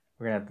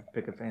We're gonna have to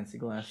pick a fancy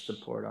glass to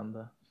pour it on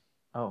the...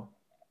 Oh.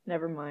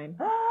 Never mind.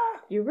 Ah!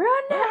 You ruined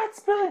it! Ah, it's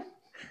spilling!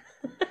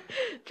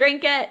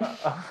 Drink it!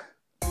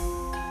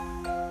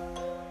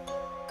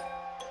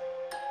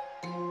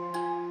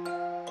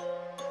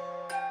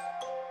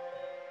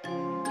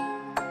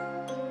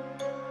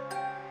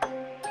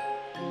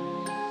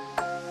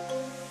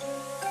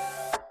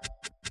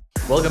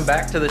 Welcome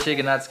back to the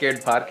Shaken Not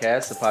Scared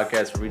podcast, the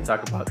podcast where we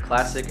talk about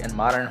classic and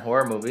modern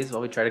horror movies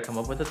while we try to come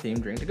up with a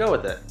themed drink to go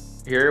with it.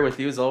 Here with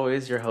you as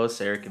always, your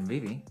hosts Eric and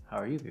Vivi. How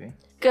are you, Vivi?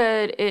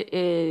 Good. It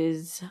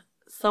is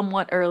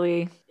somewhat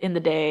early in the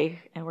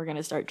day and we're going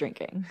to start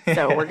drinking.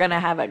 So we're going to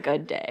have a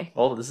good day.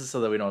 Well, this is so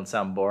that we don't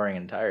sound boring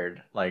and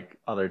tired like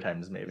other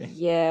times maybe.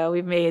 Yeah,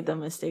 we've made the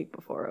mistake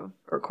before of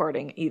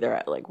recording either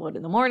at like 1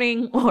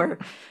 a.m. or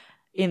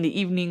in the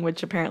evening,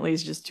 which apparently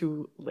is just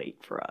too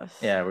late for us.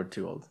 Yeah, we're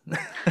too old.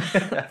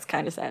 That's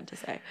kind of sad to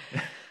say.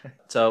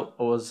 So,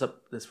 what was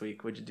up this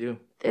week? What'd you do?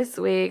 This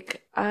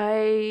week,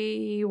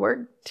 I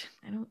worked.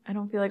 I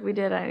don't feel like we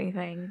did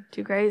anything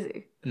too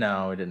crazy.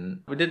 No, we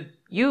didn't. We did.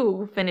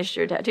 You finished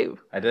your tattoo.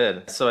 I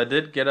did. So I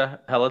did get a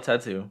Hella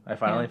tattoo. I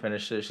finally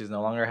finished it. She's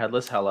no longer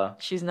headless Hella.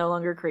 She's no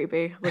longer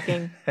creepy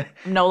looking. I'm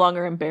no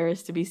longer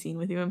embarrassed to be seen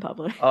with you in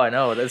public. Oh, I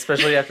know.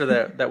 Especially after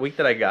that week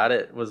that I got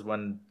it was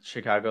when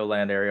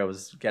Chicagoland area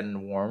was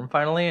getting warm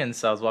finally. And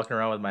so I was walking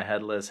around with my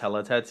headless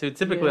Hella tattoo.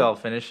 Typically, I'll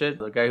finish it.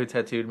 The guy who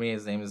tattooed me,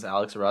 his name is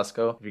Alex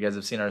Orozco. If you guys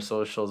have seen our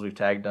socials, we've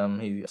tagged him.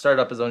 He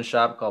started up his own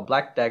shop called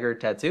Black Dagger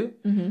Tattoo.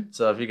 Mm-hmm.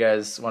 So if you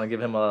guys want to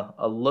give him a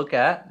look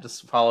at,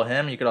 just follow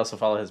him. You could also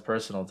follow his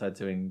personal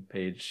tattooing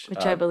page,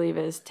 which I believe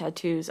is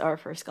Tattoos Are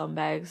for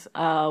Scumbags.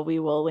 We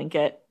will link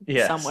it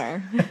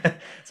somewhere. So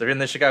if you're in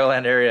the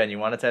Chicagoland area and you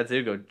want a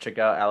tattoo, go check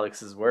out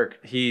Alex's work.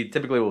 He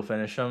typically will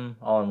finish them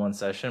all in one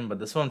session, but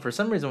this one for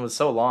some reason was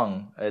so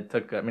long. It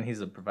took, I mean,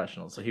 he's a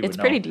professional, so he would know. It's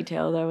pretty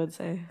detailed, I would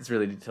say. It's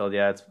really detailed,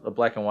 yeah. It's a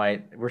black and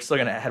white. We're still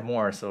going to add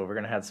more, so we're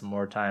going to have some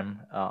more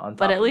time on top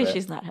But at least of it.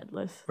 she's not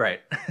headless. Right.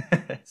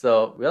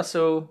 So we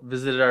also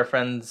visited our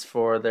friends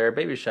for their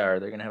baby shower.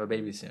 They're going to have a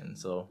baby soon,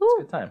 so it's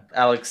a good time.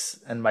 Alex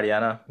and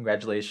Mariana,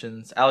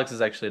 congratulations. Alex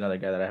is actually another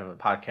guy that I have a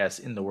podcast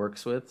in the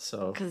works with.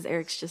 So because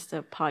Eric's just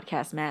a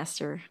podcast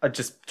master.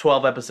 Just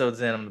 12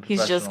 episodes in, I'm the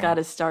professional. He's just got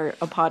to start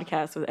a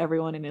podcast with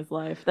everyone in his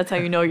life. That's how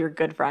you know you're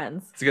good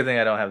friends. It's a good thing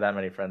I don't have that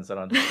many friends that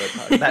don't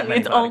start that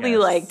many It's podcasts. Only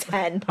like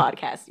 10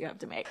 podcasts you have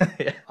to make.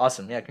 Yeah.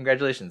 Awesome. Yeah,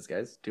 congratulations,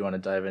 guys. Do you want to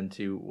dive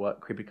into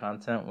what creepy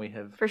content we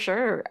have? For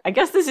sure. I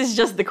guess this is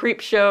just the Creep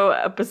Show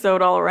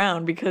episode all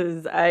around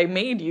because I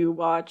made you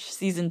watch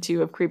season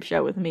 2 of Creep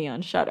Show with me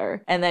on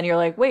Shudder. And then you're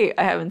like, wait,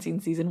 I haven't seen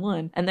season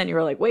 1. And then you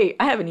were like, wait,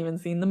 I haven't even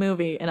seen the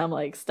movie. And I'm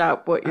like,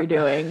 stop what you're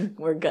doing.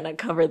 We're going to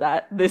cover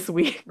that this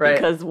week. Right.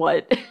 Because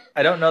what?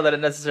 I don't know that it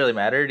necessarily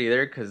mattered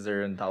either because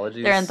they're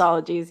anthologies. They're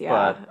anthologies,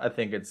 yeah. But I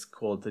think it's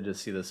cool to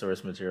just see the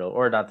source material,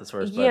 or not the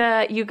source, but...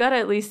 Yeah, you gotta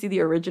at least see the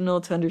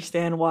original to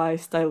understand why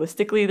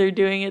stylistically they're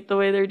doing it the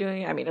way they're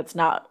doing it. I mean, it's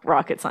not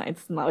rocket science.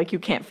 It's not like you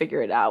can't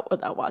figure it out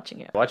without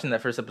watching it. Watching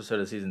that first episode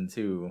of season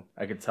 2,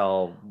 I could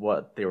tell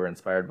what they were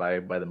inspired by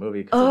the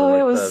movie. Oh,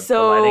 it was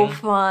so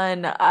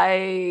fun.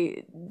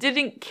 I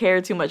didn't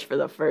care too much for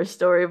the first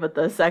story, but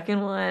the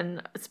second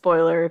one,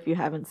 spoiler if you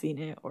haven't seen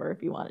it or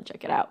if you want to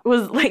check it out, it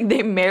was like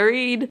they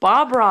married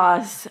Bob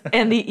Ross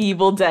and the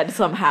Evil Dead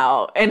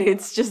somehow. And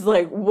it's just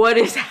like, what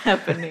is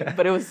happening?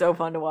 But it was so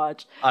fun to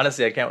watch.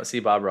 Honestly, I can't see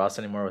Bob Ross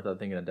anymore without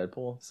thinking of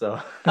Deadpool.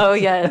 So oh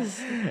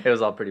yes, it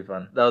was all pretty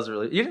fun. That was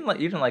really you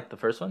didn't like the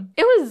first one?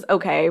 It was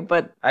okay,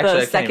 but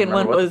the second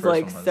one was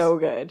like so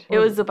good. It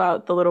was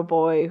about the little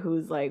boy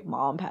whose like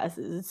mom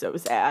passes. It's so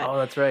sad. Oh,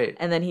 that's right.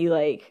 And then he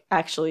like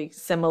actually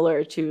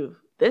similar to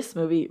this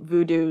movie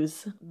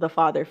voodoo's the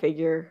father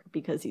figure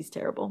because he's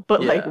terrible,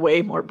 but like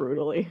way more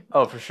brutally.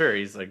 Oh, for sure.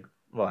 He's like,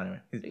 well, anyway.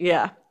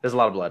 Yeah. There's a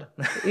lot of blood.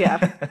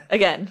 Yeah.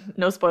 Again,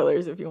 no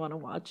spoilers if you want to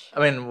watch. I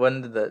mean,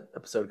 when did the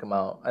episode come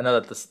out? I know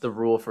that the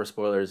rule for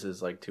spoilers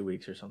is like 2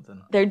 weeks or something.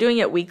 They're doing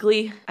it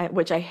weekly,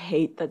 which I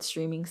hate that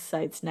streaming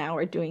sites now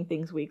are doing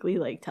things weekly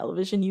like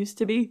television used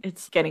to be.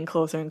 It's getting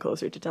closer and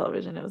closer to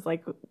television. It was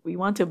like, we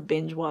want to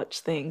binge watch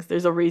things.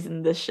 There's a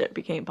reason this shit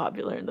became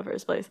popular in the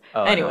first place.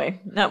 Oh, anyway,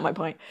 not my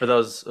point. For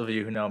those of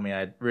you who know me,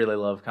 I really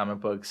love comic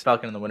books.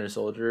 Falcon and the Winter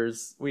Soldier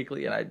is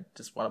weekly, and I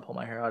just want to pull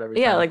my hair out every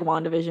time. Yeah, like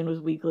WandaVision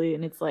was weekly,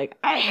 and it's like,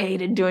 I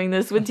hated doing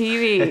this with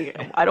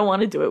TV. I don't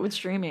want to do it with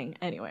streaming.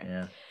 Anyway.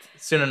 Yeah.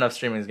 Soon enough,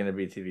 streaming is going to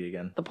be TV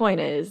again. The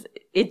point is,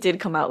 it did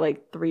come out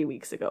like 3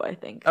 weeks ago, I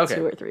think. Okay.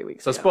 2 or 3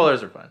 weeks ago. So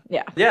spoilers are fun.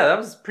 Yeah. Yeah, that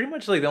was pretty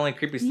much like the only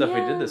creepy stuff we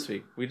did this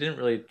week. We didn't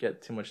really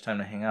get too much time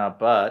to hang out,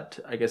 but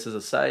I guess as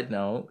a side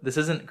note, this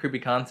isn't creepy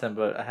content,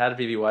 but I had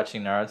Vivi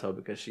watching Naruto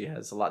because she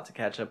has a lot to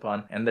catch up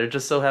on, and there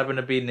just so happen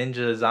to be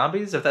ninja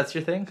zombies, if that's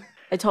your thing.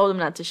 I told him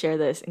not to share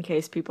this in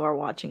case people are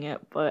watching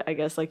it, but I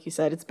guess, like you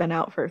said, it's been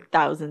out for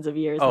thousands of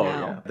years now.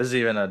 Yeah. This is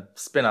even a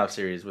spin-off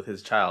series with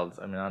his child.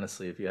 I mean,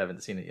 honestly, if you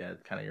haven't seen it yet,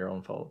 it's kind of your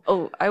own fault.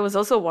 Oh, I was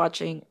also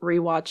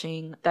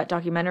rewatching that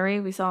documentary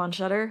we saw on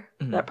Shudder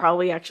that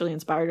probably actually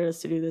inspired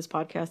us to do this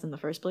podcast in the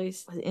first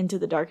place. Into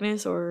the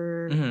Darkness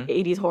or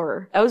 80s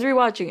horror. I was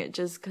rewatching it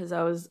just because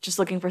I was just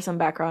looking for some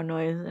background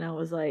noise, and I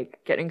was like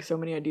getting so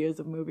many ideas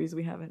of movies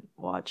we haven't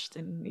watched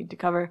and need to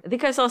cover. I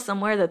think I saw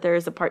somewhere that there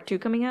is a part 2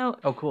 coming out.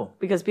 Oh, cool.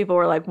 Because people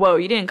were like, whoa,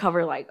 you didn't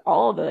cover like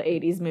all the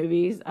 80s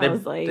movies. I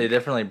was like... They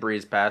definitely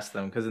breeze past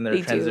them because in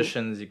their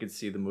transitions, you could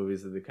see the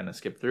movies that they kind of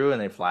skip through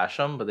and they flash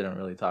them, but they don't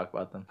really talk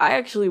about them. I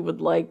actually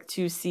would like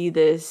to see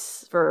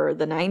this for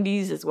the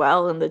 90s as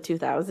well and the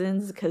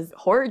 2000s because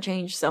horror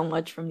changed so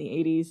much from the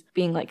 80s,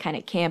 being like kind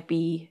of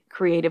campy.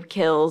 Creative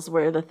kills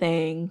were the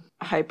thing,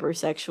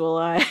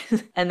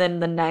 hypersexualized. And then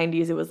the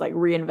 90s, it was like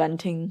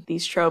reinventing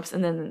these tropes.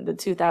 And then in the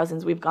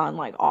 2000s, we've gone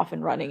like off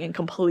and running in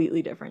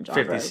completely different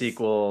genres. 50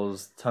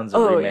 sequels, tons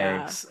of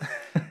remakes.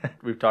 Yeah.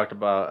 We've talked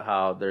about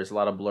how there's a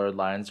lot of blurred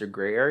lines or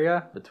gray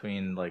area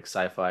between like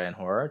sci-fi and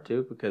horror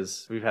too,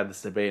 because we've had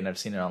this debate and I've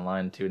seen it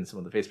online too in some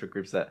of the Facebook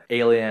groups that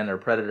Alien or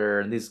Predator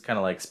and these kind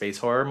of like space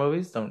horror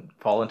movies don't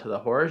fall into the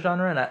horror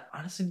genre. And I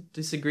honestly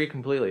disagree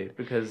completely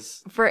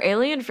because... For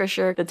Alien, for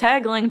sure, the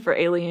tagline for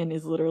Alien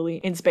is literally,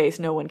 in space,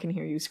 no one can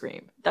hear you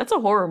scream. That's a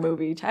horror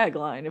movie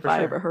tagline if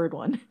I ever heard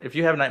one. If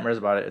you have nightmares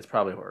about it, it's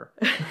probably horror.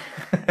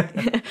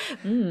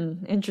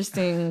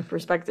 Interesting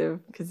perspective,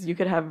 because you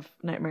could have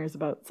nightmares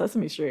about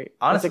Sesame Street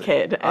honestly, as a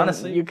kid, and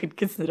honestly, you could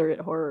consider it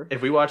horror.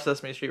 If we watch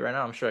Sesame Street right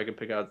now, I'm sure I could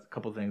pick out a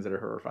couple things that are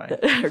horrifying.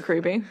 That are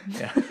creepy.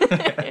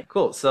 Yeah.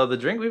 Cool. So the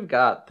drink we've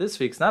got this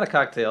week's not a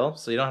cocktail,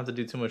 so you don't have to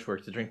do too much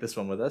work to drink this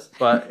one with us,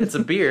 but it's a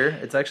beer.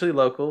 It's actually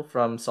local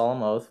from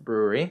Solemn Oath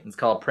Brewery. It's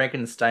called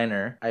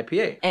Frankensteiner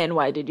IPA. And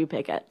why did you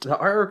pick it? The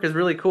artwork is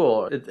really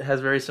cool. It has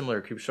very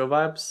similar Creepshow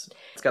vibes.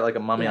 It's got like a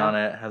mummy on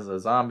it, has a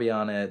zombie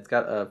on it, it's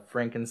got a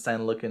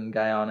Frankenstein-looking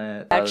guy on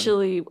it.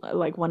 Actually,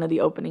 like one of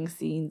the opening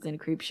scenes in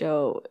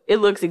Creepshow, it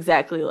looks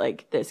exactly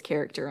like this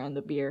character on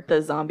the beer,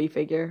 the zombie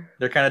figure.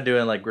 They're kind of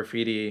doing like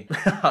graffiti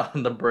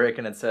on the brick,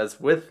 and it says,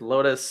 with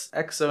Lotus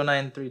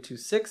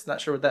XO9326.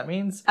 Not sure what that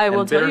means. I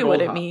will tell you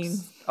what it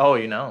means. Oh,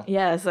 you know?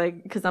 Yes,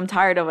 because I'm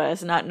tired of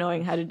us not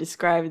knowing how to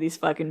describe these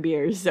fucking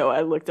beers, so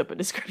I looked up a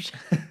description.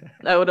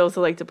 I would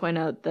also like to point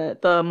out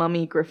that the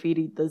mummy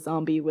graffitied the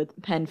zombie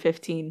with pen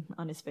 15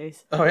 on his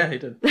face. Oh, yeah, he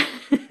did.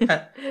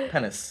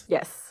 Penis.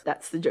 Yes,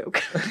 that's the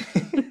joke.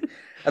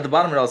 At the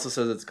bottom, it also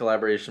says it's a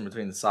collaboration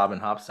between Saab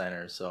and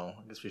Hopsteiner, so I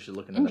guess we should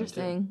look into that too.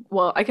 Interesting.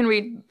 Well, I can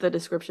read the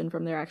description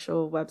from their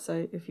actual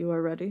website if you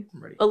are ready.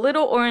 I'm ready. A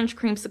little orange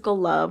creamsicle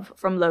love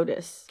from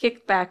Lotus,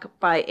 kicked back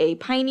by a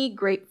piney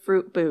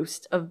grapefruit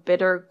boost of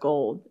bitter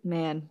gold.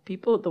 Man,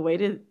 people, the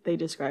way they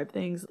describe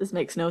things, this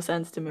makes no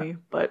sense to me,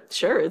 but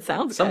sure, it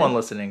sounds Someone good.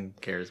 listening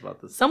cares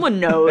about this. Someone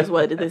knows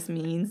what this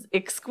means.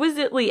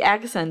 Exquisitely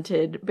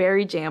accented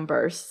berry jam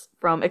bursts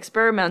from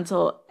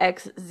experimental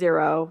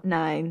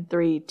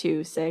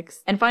X09326,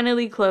 and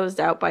finally closed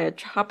out by a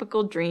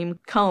tropical dream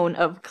cone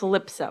of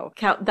Calypso.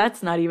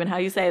 That's not even how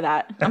you say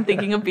that. I'm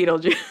thinking of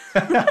Beetlejuice.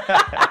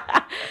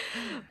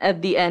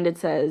 At the end, it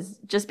says,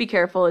 just be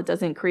careful it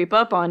doesn't creep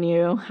up on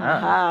you.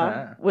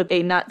 With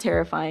a not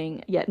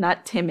terrifying, yet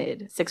not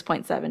timid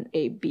 6.7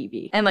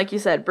 ABV. And like you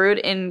said, brewed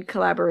in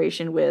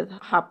collaboration with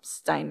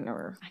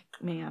Hopsteiner.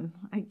 Man,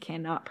 I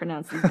cannot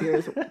pronounce these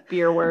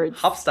beer words.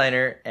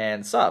 Hopsteiner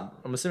and Saab.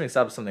 I'm assuming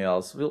Saab is something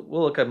else. We'll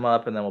look them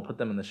up and then we'll put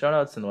them in the show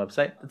notes and the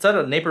website. It's out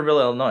of Naperville,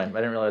 Illinois. I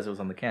didn't realize it was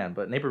on the can,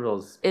 but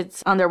Naperville's...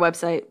 It's on their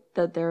website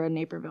that they're a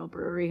Naperville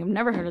brewery. I've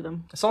never heard of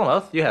them. Solemn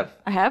Oath? You have?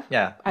 I have?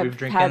 Yeah. I've We've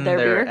drinking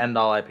their End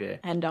All IPA.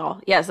 End All.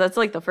 Yes, that's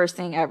like the first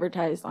thing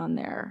advertised on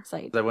their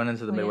site. I went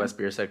into the Midwest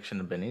beer section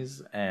of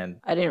Benny's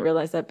and... I didn't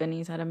realize that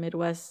Benny's had a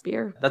Midwest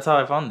beer. That's how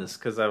I found this,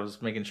 because I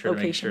was making sure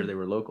to make sure they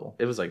were local.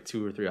 It was like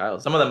 2 or 3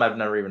 aisles. Some of them I've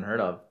never even heard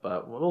of,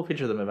 but we'll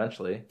feature them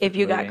eventually. If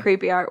you got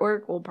creepy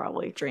artwork, we'll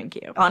probably drink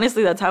you.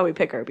 Honestly, that's how we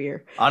pick our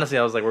beer. Honestly,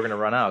 I was like, we're going to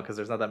run out because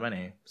there's not that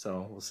many,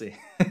 so we'll see.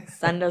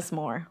 Send us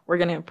more. We're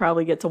going to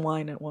probably get to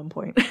wine at one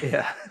point.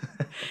 Yeah.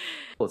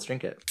 Let's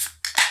drink it.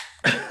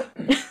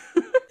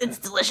 It's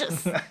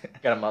delicious. Got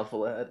a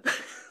mouthful of it.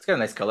 It's got a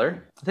nice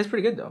color. It tastes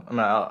pretty good, though. I mean,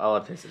 I'll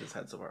have tasted his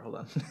head so far. Hold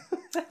on.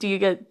 Do you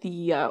get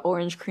the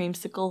orange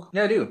creamsicle?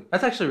 Yeah, I do.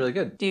 That's actually really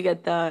good. Do you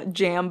get the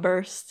jam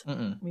burst?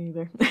 Mm-mm. Me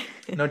either.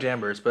 No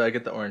jam burst, but I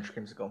get the orange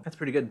creamsicle. That's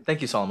pretty good.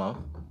 Thank you,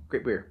 Solmo.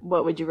 Great beer.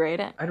 What would you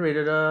rate it? I'd rate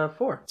it a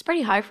 4. It's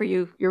pretty high for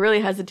you. You're really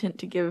hesitant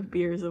to give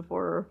beers a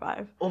 4 or a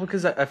 5. Well,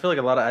 because I feel like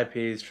a lot of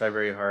IPAs try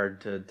very hard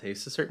to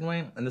taste a certain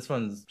way, and this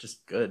one's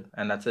just good,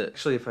 and that's it.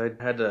 Actually, if I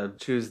had to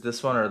choose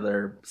this one or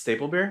their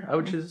staple beer, I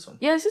would choose this one.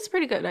 Yeah, this is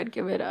pretty good. I'd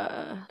give it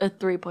a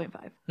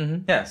 3.5. Mm-hmm.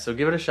 Yeah, so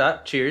give it a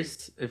shot.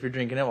 Cheers if you're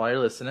drinking it while you're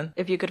listening.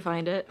 If you could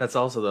find it. That's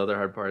also the other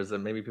hard part, is that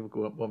maybe people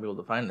won't be able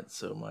to find it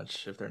so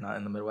much if they're not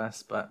in the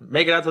Midwest, but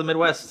make it out to the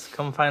Midwest.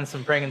 Come find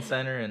some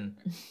Frankensteiner and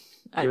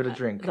Give it a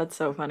drink. That's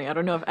so funny. I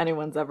don't know if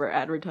anyone's ever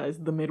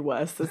advertised the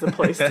Midwest as a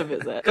place to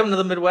visit. Come to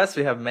the Midwest.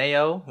 We have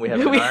Mayo. We have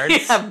Menards. We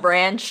have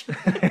Branch.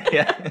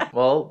 Yeah.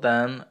 Well,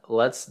 then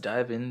let's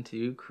dive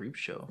into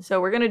Creepshow.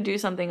 So we're going to do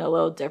something a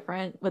little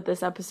different with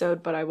this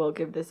episode, but I will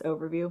give this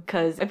overview.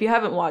 Because if you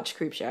haven't watched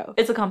Creepshow,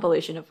 it's a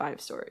compilation of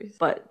 5 stories.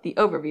 But the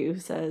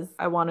overview says,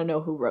 I want to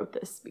know who wrote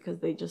this, because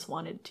they just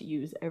wanted to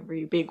use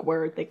every big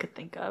word they could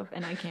think of,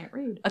 and I can't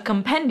read. A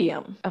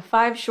compendium of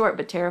 5 short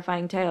but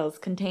terrifying tales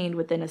contained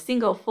within a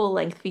single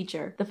full-length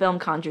feature. The film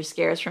conjures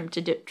scares from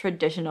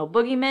traditional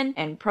boogeymen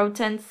and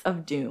portents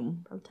of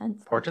doom.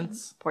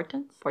 Portents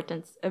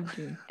of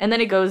doom. And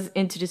then it goes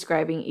into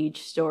describing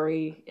each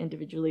story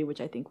individually,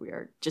 which I think we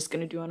are just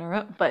going to do on our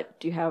own. But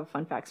do you have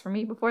fun facts for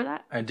me before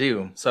that? I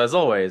do. So as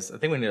always, I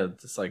think we need to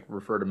just like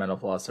refer to mental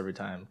floss every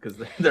time, because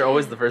they're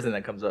always the first thing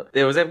that comes up.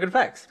 They always have good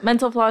facts.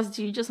 Mental floss,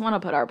 do you just want to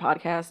put our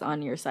podcast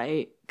on your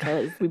site?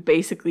 Because we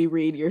basically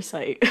read your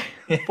site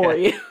for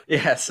you.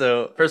 Yeah,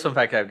 so first fun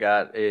fact I've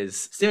got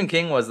is Stephen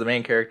King was the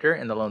main character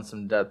in The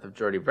Lonesome Death of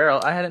Jordy Verrill.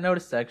 I hadn't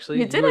noticed, actually.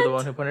 You were the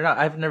one who pointed it out.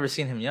 I've never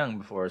seen him young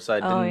before, so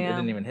it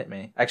didn't even hit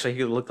me. Actually,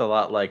 he looked a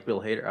lot like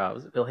Bill Hader.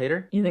 Was it Bill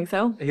Hader? You think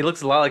so? He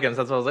looks a lot like him,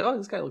 so that's why I was like, oh,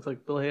 this guy looks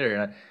like Bill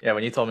Hader. And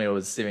when you told me it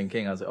was Stephen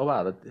King, I was like, oh,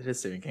 wow, it is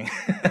Stephen King.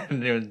 I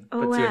didn't even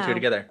put 2 and 2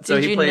 together.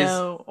 So he plays...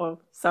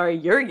 Sorry,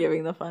 you're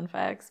giving the fun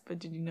facts, but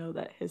did you know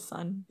that his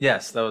son...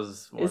 Yes, that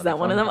was one Is that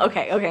one of them?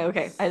 Facts.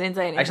 Okay. I didn't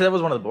say anything. Actually, that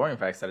was one of the boring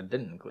facts that I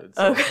didn't include.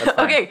 So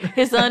okay,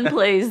 his son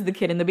plays the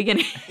kid in the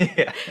beginning.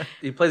 Yeah.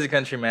 He plays a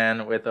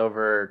countryman with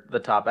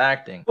over-the-top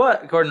acting.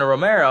 But according to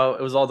Romero,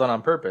 it was all done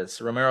on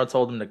purpose. Romero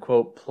told him to,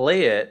 quote,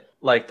 play it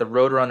like the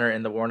Roadrunner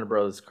in the Warner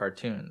Bros.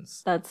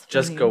 Cartoons. That's funny.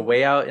 Just go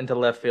way out into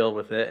left field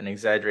with it and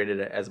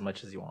exaggerated it as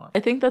much as you want. I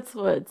think that's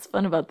what's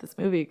fun about this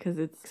movie, because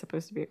it's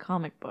supposed to be a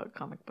comic book.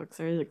 Comic books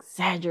are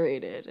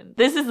exaggerated, and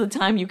this is the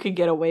time you can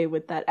get away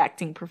with that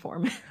acting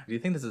performance. Do you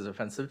think this is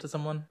offensive to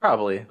someone?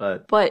 Probably,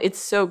 but it's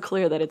so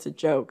clear that it's a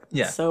joke.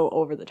 Yeah. It's so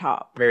over the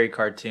top. Very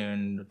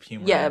cartoon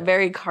humor. Yeah,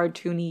 very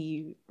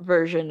cartoony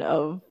version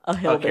of a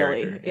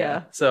hillbilly.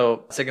 Yeah.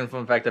 So, second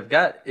fun fact I've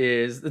got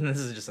is, and this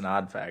is just an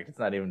odd fact, it's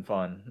not even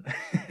fun.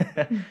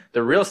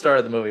 The real star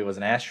of the movie was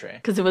an ashtray.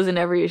 Because it was in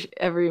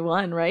every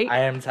one, right?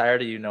 I am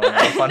tired of you knowing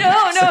all fun No,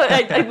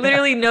 I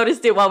literally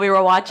noticed it while we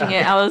were watching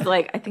it. I was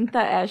like, I think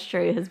that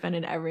ashtray has been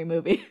in every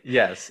movie.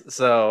 Yes.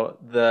 So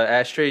the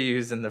ashtray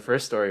used in the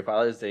first story,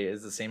 Father's Day,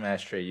 is the same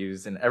ashtray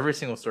used in every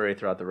single story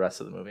throughout the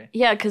rest of the movie.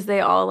 Yeah, because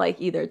they all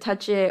like either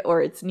touch it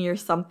or it's near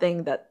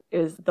something that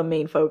is the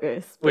main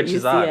focus. Which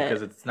is odd,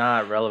 because it's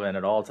not relevant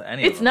at all to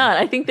any of them. It's not.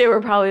 I think they were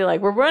probably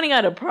like, we're running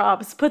out of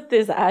props. Put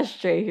this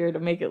ashtray here to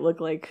make it look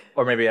like...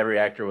 Or maybe every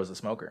actor was a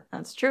smoker.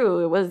 That's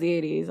true. It was the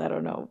 80s. I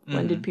don't know.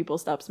 When did people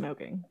stop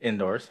smoking?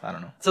 Indoors. I don't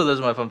know. So those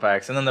are my fun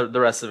facts. And then the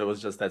rest of it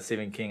was just that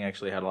Stephen King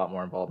actually had a lot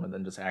more involvement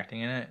than just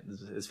acting in it.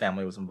 His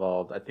family was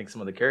involved. I think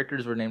some of the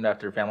characters were named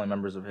after family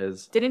members of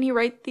his. Didn't he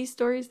write these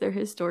stories? They're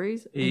his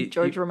stories?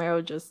 George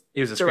Romero just He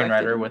was a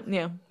screenwriter with...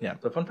 Yeah. Yeah.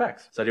 So fun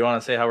facts. So do you want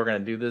to say how we're going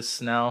to do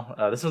this now?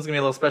 This one's going to be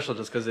a little special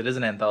just because it is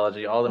an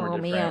anthology. All of them are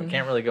different. Man.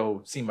 Can't really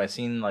go scene by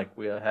scene like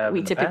we have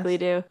We typically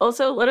do.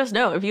 Also, let us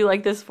know if you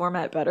like this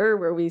format better,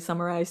 where we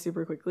summarize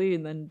super quickly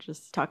and then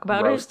just talk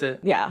about Roast it.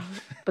 Yeah.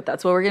 But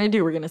that's what we're going to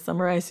do. We're going to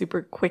summarize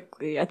super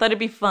quickly. I thought it'd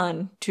be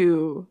fun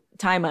to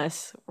time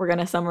us. We're going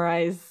to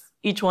summarize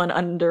each one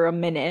under a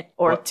minute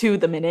or to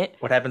the minute.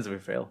 What happens if we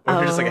fail? Or if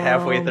we're just like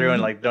halfway through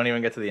and like don't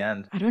even get to the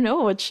end? I don't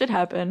know what should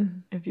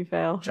happen if you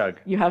fail. Chug.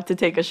 You have to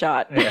take a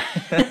shot. Yeah.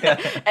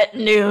 At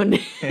noon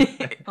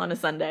on a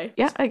Sunday.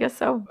 Yeah, I guess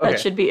so. Okay.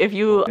 That should be if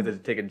you... You have to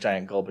take a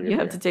giant gulp of your You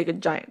have beer. to take a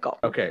giant gulp.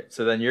 Okay,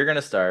 so then you're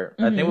gonna start.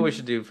 I think what we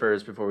should do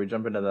first before we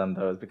jump into them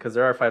though is because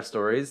there are 5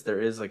 stories,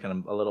 there is like a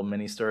little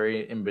mini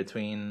story in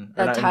between.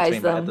 That not ties in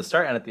between, them. But at the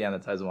start and at the end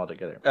that ties them all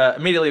together.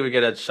 Immediately we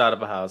get a shot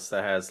of a house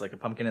that has like a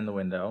pumpkin in the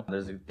window.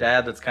 There's a dad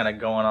that's kind of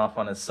going off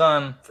on his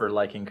son for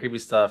liking creepy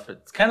stuff.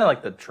 It's kind of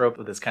like the trope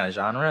of this kind of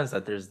genre is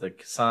that there's the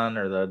son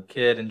or the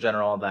kid in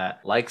general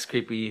that likes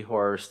creepy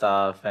horror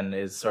stuff and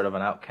is sort of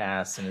an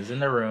outcast and is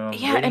in their room.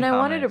 Yeah, and I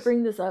wanted to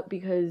bring this up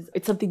because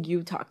it's something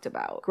you talked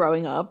about.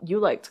 Growing up, you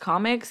liked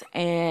comics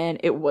and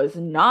it was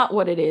not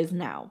what it is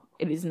now.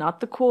 It is not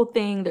the cool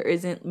thing. There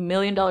isn't $1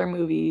 million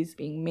movies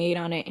being made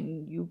on it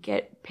and you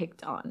get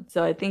picked on.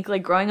 So I think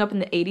like growing up in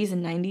the 80s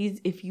and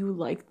 90s, if you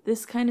liked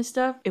this kind of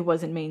stuff, it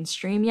wasn't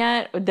mainstream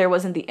yet. There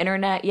wasn't the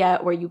internet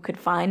yet where you could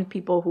find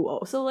people who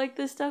also like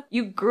this stuff.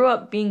 You grew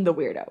up being the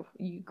weirdo.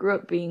 You grew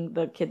up being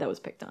the kid that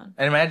was picked on.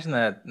 And imagine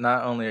that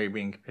not only are you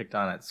being picked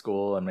on at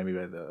school and maybe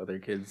by the other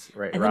kids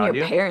right and around then you,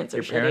 your parents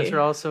are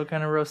also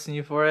kind of roasting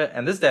you for it.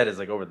 And this dad is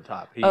like over the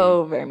top.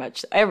 Oh, very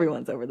much.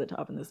 Everyone's over the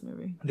top in this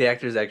movie. The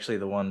actor is actually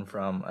the one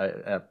from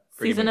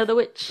Season of the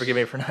Witch. Forgive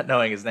me for not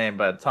knowing his name,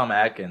 but Tom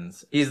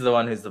Atkins. He's the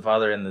one who's the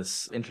father in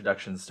this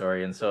introduction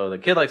story. And so the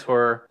kid likes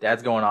horror.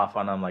 Dad's going off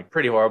on him like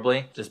pretty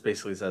horribly. Just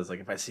basically says like,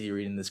 if I see you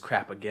reading this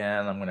crap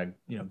again, I'm going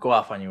to, go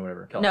off on you or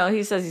whatever. No,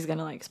 he says he's going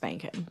to like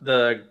spank him.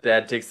 The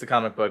dad takes the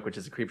comic book, which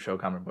is a Creepshow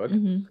comic book,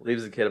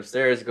 leaves the kid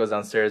upstairs. He goes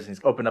downstairs and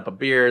he's opened up a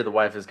beer. The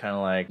wife is kind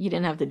of like, you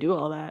didn't have to do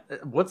all that.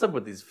 What's up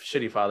with these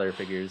shitty father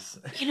figures?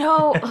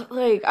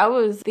 Like I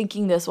was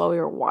thinking this while we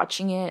were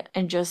watching it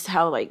and just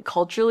how like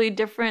culturally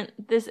different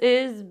this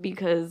is,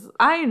 because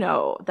I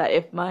know that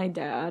if my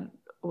dad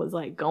was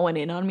like going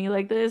in on me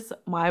like this,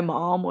 my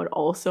mom would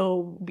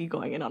also be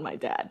going in on my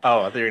dad. Oh,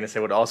 I thought you were gonna say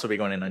would also be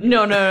going in on you.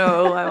 No.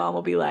 My mom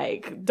will be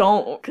like,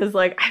 don't, because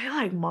like I feel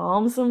like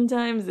moms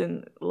sometimes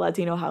in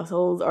Latino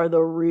households are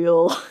the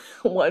real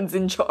ones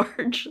in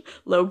charge,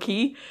 low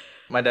key.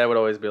 My dad would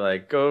always be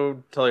like,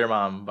 go tell your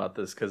mom about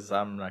this because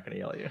I'm not going to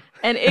yell at you.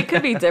 And it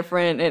could be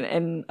different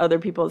in other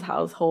people's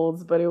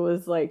households, but it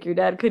was like your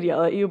dad could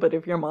yell at you, but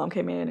if your mom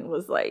came in, it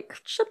was like,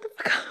 shut the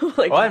fuck up.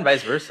 Like, well, and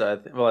vice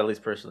versa. Well, at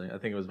least personally, I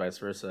think it was vice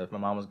versa. If my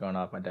mom was going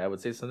off, my dad would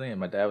say something, and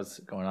my dad was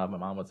going off, my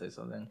mom would say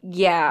something.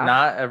 Yeah.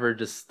 Not ever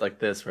just like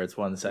this where it's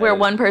one-sided. Where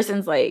one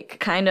person's like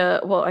kind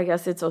of, well, I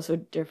guess it's also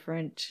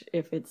different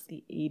if it's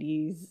the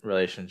 80s.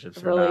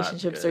 Relationships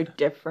are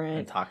different.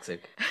 And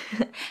toxic.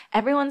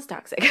 Everyone's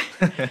toxic.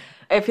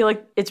 I feel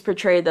like it's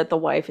portrayed that the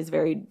wife is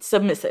very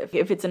submissive.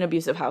 If it's an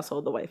abusive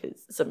household, the wife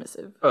is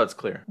submissive. Oh, it's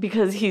clear.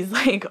 Because he's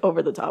like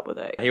over the top with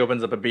it. He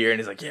opens up a beer and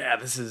he's like, yeah,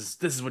 this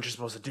is what you're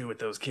supposed to do with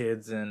those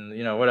kids and,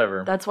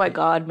 whatever. That's why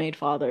God made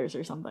fathers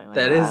or something like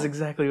that. That is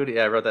exactly what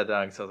I wrote that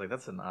down because I was like,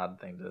 that's an odd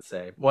thing to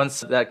say. Once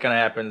that kind of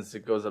happens,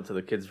 it goes up to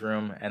the kid's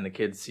room and the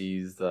kid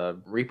sees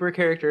the Reaper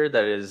character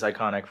that is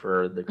iconic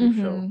for the Creep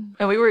Show.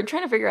 And we were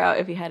trying to figure out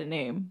if he had a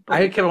name.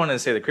 I kept wanting to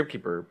say the Crypt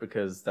Keeper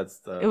because that's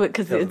the...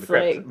 Because it's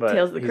like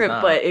Tales of the Crypt,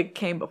 but it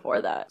came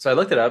before that. So I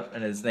looked it up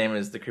and his name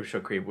is the Creep Show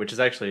Creep, which is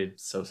actually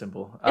so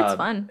simple. It's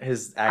fun.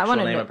 His actual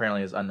name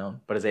apparently is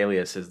unknown, but his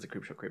alias is the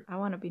Creep Show Creep. I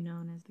want to be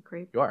known as the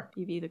Creep. You are.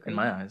 You be the Creep. In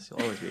my eyes,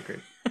 you'll always be a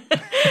creep.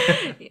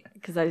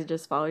 Because I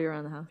just follow you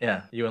around the house.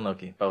 Yeah, you and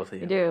Loki, both of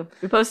you. We do.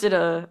 We posted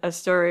a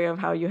story of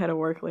how you had to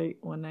work late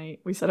one night.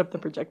 We set up the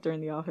projector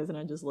in the office and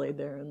I just laid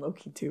there and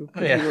Loki too.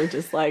 Because we were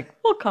just like,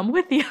 we'll come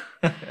with you.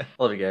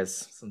 Love you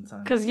guys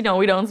sometimes. Because,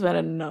 we don't spend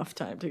enough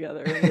time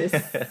together in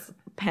this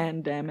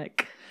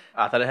pandemic.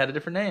 I thought it had a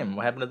different name.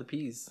 What happened to the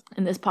peas?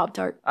 And this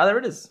Pop-Tart. Oh, there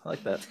it is. I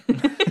like that.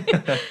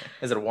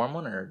 Is it a warm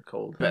one or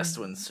cold? Best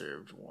when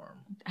served warm.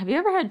 Have you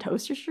ever had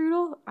toaster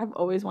strudel? I've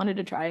always wanted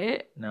to try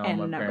it. No, and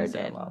my never parents did.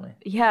 didn't allow me.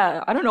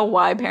 Yeah, I don't know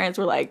why parents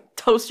were like,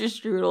 toaster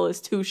strudel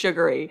is too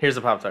sugary. Here's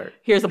a Pop-Tart.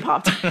 Here's a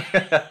Pop-Tart.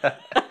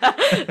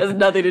 Has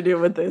nothing to do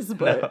with this,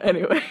 but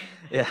anyway.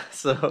 Yeah,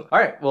 so, all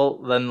right, well,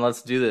 then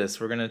let's do this.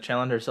 We're going to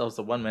challenge ourselves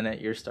to 1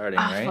 minute. You're starting,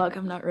 right? Fuck,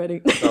 I'm not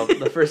ready. So,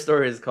 the first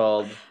story is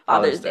called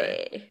Father's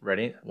Day.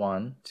 Ready?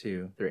 1,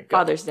 2, 3, go.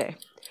 Father's Day.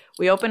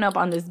 We open up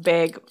on this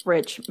big,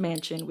 rich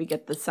mansion. We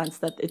get the sense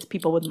that it's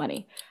people with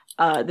money.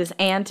 This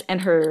aunt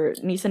and her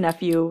niece and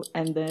nephew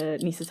and the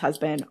niece's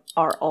husband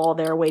are all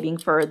there waiting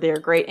for their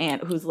great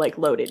aunt who's like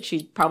loaded.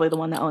 She's probably the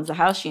one that owns the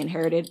house. She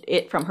inherited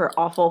it from her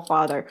awful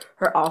father.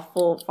 Her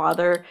awful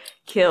father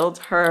killed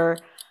her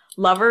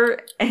lover,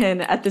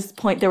 and at this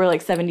point they were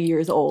like 70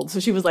 years old. So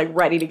she was like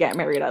ready to get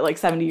married at like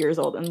 70 years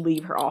old and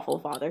leave her awful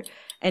father.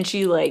 And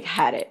she like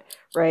had it,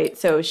 right?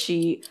 So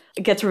she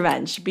gets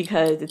revenge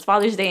because it's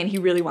Father's Day and he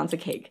really wants a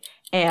cake.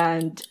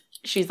 And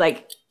she's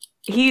like,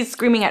 he's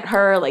screaming at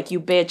her like, you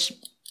bitch,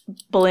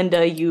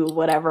 Belinda, you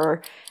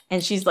whatever.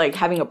 And she's like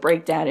having a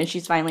breakdown and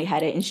she's finally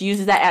had it. And she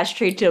uses that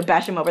ashtray to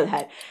bash him over the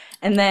head.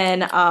 And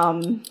then,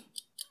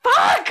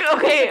 fuck!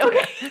 Okay.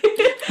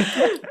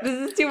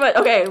 This is too much.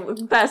 Okay,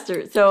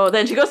 faster. So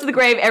then she goes to the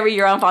grave every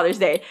year on Father's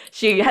Day.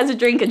 She has a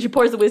drink and she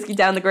pours the whiskey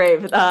down the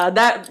grave.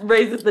 That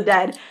raises the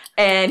dead.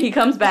 And he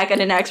comes back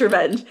and enacts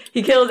revenge.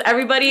 He kills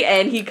everybody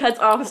and he cuts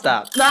off...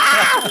 Stop.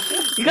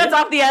 He cuts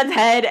off the aunt's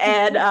head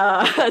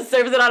and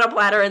serves it on a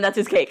platter, and that's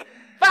his cake.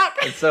 Fuck!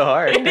 It's so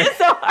hard. It is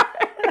so hard.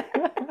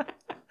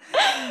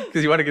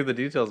 Because you want to give the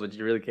details, but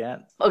you really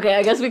can't. Okay,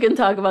 I guess we can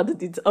talk about the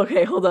details.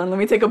 Okay, hold on. Let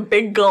me take a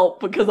big gulp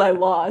because I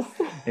lost.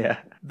 Yeah.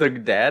 The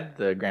dad,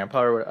 the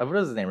grandpa, or what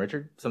was his name?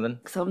 Richard? Something?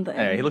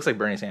 Anyway, he looks like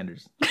Bernie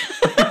Sanders.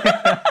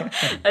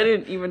 I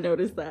didn't even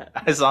notice that.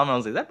 I saw him and I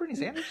was like, is that Bernie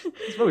Sanders?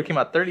 This movie came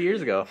out 30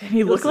 years ago.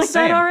 He looks like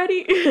that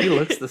already? He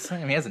looks the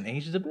same. He hasn't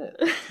aged a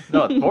bit.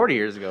 No, 40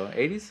 years ago.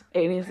 80s?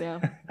 80s,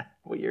 yeah.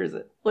 What year is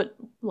it? What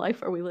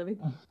life are we living?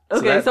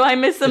 Okay, so I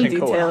missed some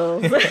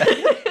details.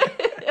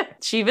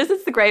 She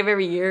visits the grave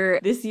every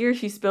year. This year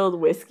she spilled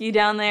whiskey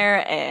down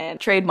there and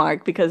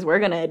trademark because we're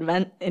going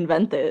to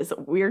invent this.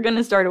 We're going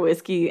to start a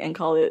whiskey and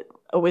call it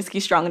a whiskey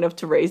strong enough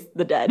to raise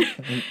the dead.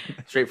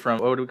 Straight from,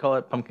 what would we call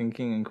it? Pumpkin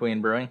King and Queen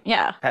Brewing?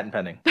 Yeah. Patent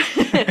pending.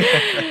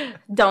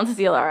 Don't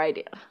steal our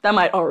idea. That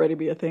might already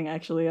be a thing,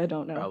 actually. I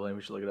don't know. Probably.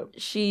 We should look it up.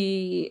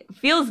 She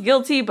feels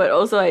guilty, but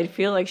also I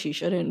feel like she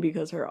shouldn't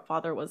because her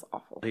father was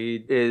awful.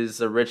 He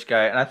is a rich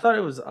guy, and I thought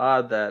it was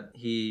odd that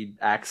he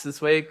acts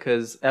this way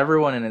because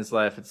everyone in his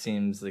life, it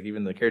seems like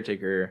even the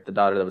caretaker, the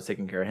daughter that was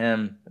taking care of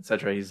him,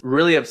 etc., he's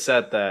really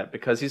upset that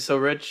because he's so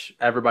rich,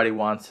 everybody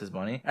wants his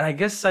money. And I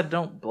guess I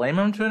don't blame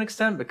him to an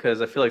extent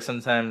because I feel like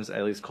sometimes,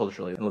 at least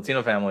culturally, in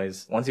Latino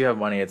families, once you have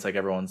money, it's like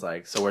everyone's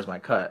like, so where's my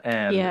cut?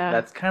 And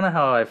that's kind of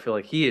how I feel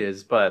like he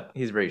is, but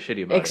he's very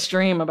shitty about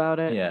Extreme about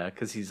it. Yeah,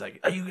 because he's like,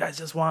 oh, you guys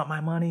just want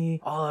my money.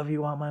 All of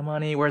you want my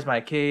money. Where's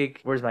my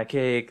cake? Where's my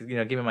cake? You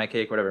know, give me my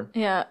cake, whatever.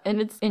 Yeah,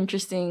 and it's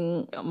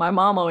interesting. My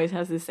mom always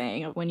has this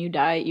saying of when you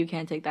die, you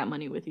can't take that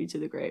money with you to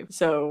the grave.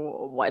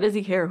 So why does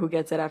he care who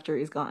gets it after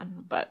he's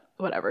gone? But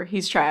whatever.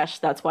 He's trash.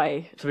 That's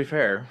why. To be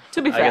fair,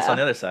 I guess on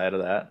the other side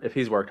of that, if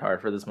he's worked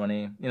hard for this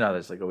money, you know,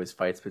 there's like always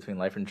fights between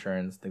life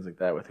insurance, things like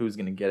that, with who's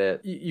going to get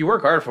it. You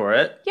work hard for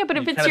it. Yeah, but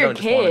if you it's your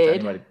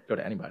kid, go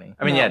to anybody.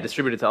 I mean, yeah,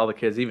 distribute it to all the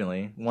kids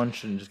evenly. One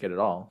shouldn't just get it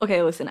all.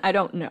 Okay, listen, I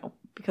don't know.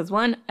 Because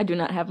 1, I do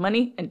not have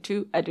money, and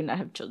 2, I do not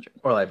have children.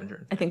 Or life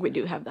insurance. I think we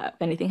do have that.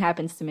 If anything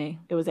happens to me,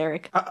 it was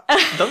Eric.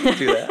 Don't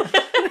do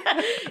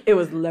that. It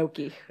was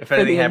Loki. If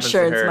anything happens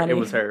to her, money. It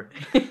was her.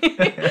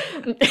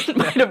 It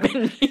might have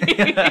been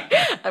me.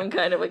 I'm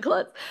kind of a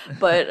klutz.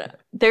 But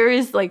there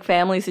is like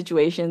family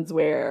situations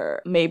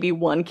where maybe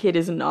one kid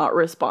is not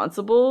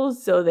responsible.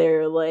 So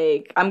they're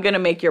like, I'm going to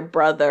make your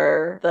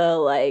brother the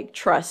like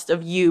trust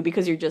of you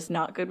because you're just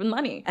not good with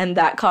money. And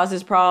that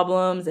causes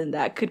problems and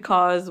that could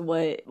cause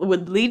what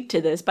would lead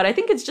to this. But I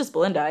think it's just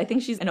Belinda. I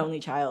think she's an only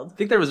child. I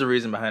think there was a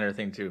reason behind her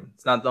thing too.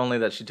 It's not only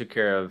that she took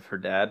care of her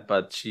dad,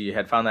 but she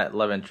had found that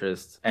love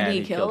interest and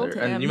he killed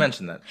her. Him. And you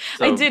mentioned that.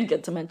 So, I did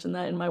get to mention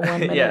that in my 1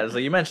 minute. Yeah, so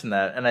you mentioned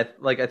that. And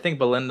I think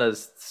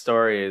Belinda's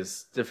story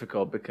is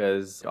difficult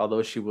because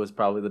although she was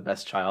probably the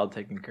best child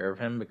taking care of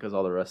him because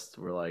all the rest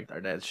were like,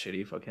 our dad's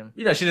shitty, fuck him.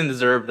 You know, she didn't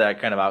deserve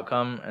that kind of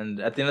outcome. And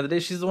at the end of the day,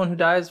 she's the one who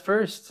dies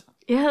first.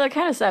 Yeah, that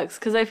kind of sucks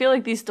because I feel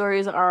like these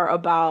stories are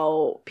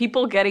about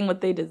people getting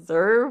what they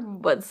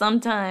deserve, but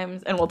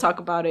sometimes, and we'll talk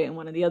about it in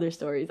one of the other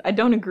stories, I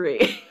don't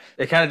agree.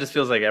 It kind of just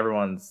feels like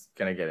everyone's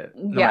gonna get it.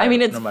 I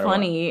mean, it's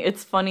funny. What.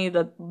 It's funny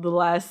that the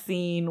last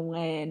scene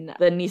when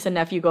the niece and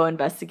nephew go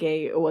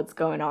investigate what's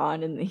going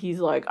on, and he's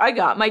like, I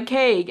got my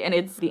cake, and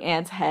it's the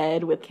aunt's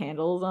head with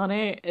candles on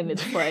it, and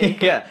it's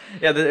like... yeah,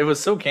 it was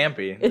so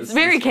campy. It's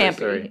very campy,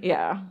 story.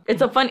 Yeah.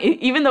 It's a fun,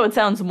 even though it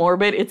sounds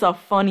morbid, it's a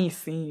funny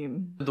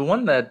scene. The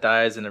one that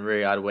dies in a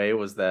very odd way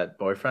was that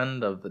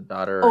boyfriend of the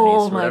daughter or niece.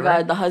 Oh my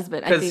God, the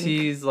husband. Because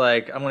he's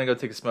like, I'm gonna go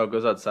take a smoke,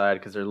 goes outside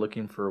because they're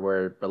looking for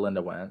where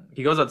Belinda went.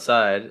 He goes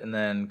outside and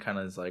then kind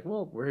of is like,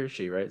 well, where is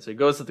she, right? So he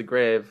goes to the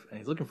grave and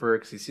he's looking for her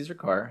because he sees her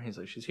car. He's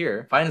like, she's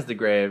here. Finds the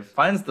grave,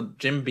 finds the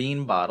Jim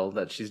Beam bottle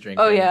that she's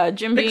drinking. Oh yeah,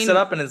 Jim Beam. Picks it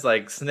up and is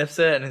like, sniffs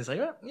it and he's like,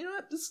 oh, you know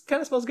what, this kind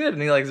of smells good.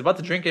 And he like is about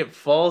to drink it,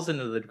 falls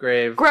into the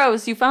grave.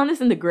 Gross, you found this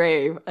in the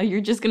grave.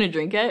 You're just gonna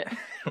drink it?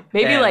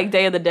 Maybe like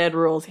Day of the Dead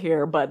rules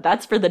here, but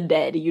that's for the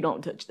dead. You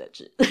don't touch that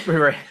shit.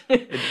 Right.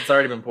 It's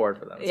already been poured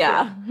for them.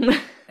 Yeah.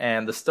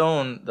 And the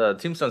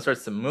tombstone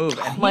starts to move.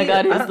 And oh my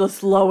God, it's the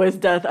slowest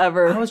death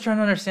ever. I was trying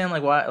to understand,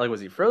 like, why, like, was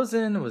he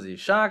frozen? Was he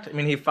shocked? I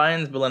mean, he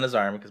finds Belinda's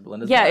arm because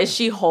Belinda's dead. Is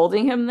she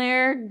holding him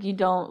there? You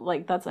don't,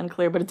 like, that's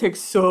unclear, but it takes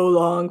so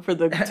long for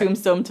the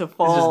tombstone to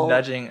fall. He's just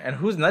nudging, and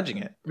who's nudging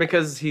it?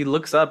 Because he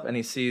looks up and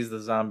he sees the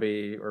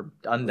zombie or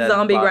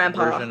undead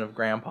version of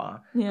Grandpa,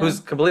 who's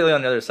completely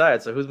on the other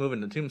side, so who's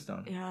moving the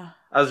tombstone? Yeah.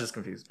 I was just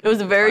confused. It was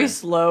a very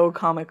slow,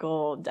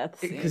 comical death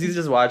scene. Because he's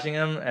just watching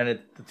him, and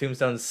the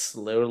tombstone's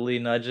slowly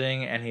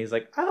nudging, and he's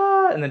like,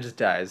 ah, and then just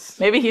dies.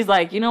 Maybe he's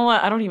like, you know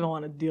what? I don't even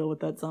want to deal with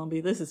that zombie.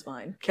 This is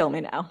fine. Kill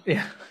me now.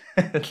 Yeah.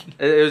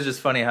 It was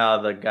just funny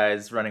how the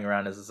guy's running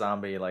around as a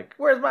zombie, like,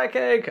 where's my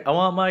cake? I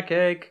want my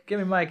cake. Give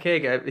me my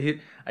cake.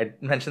 I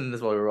mentioned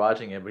this while we were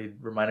watching it, but he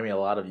reminded me a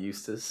lot of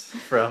Eustace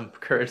from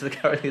Courage the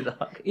Cowardly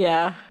Dog.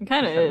 Yeah,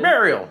 kind of is.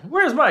 Mariel,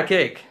 where's my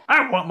cake?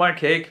 I want my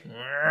cake.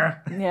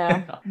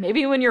 Yeah,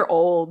 maybe when you're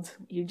old,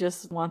 you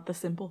just want the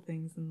simple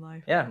things in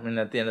life. Yeah, I mean,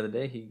 at the end of the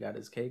day, he got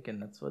his cake,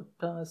 and that's what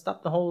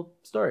stopped the whole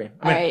story.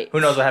 I mean, who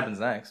knows what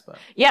happens next, but...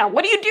 Yeah,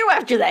 what do you do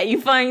after that?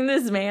 You find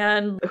this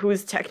man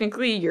who's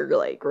technically your,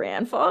 like,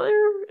 grandfather,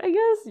 I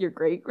guess? Your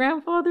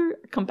great-grandfather?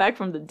 Come back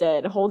from the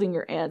dead, holding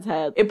your aunt's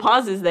head. It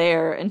pauses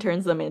there and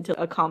turns them into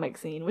a comic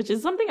scene, which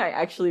is something I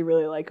actually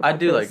really like about I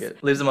do like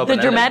it. Leaves them open.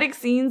 The dramatic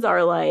scenes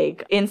are,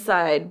 like,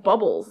 inside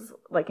bubbles,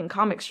 like in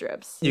comic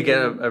strips. You get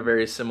a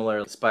very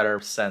similar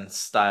Spider-Sense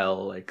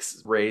style, like,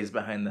 rays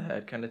behind the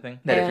head kind of thing.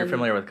 That if you're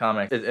familiar with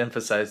comics, it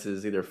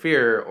emphasizes either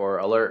fear or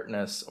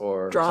alertness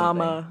or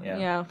drama.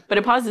 Yeah. But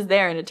it pauses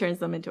there and it turns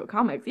them into a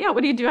comic. Yeah,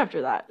 what do you do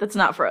after that? That's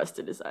not for us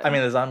to decide. I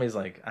mean, the zombie's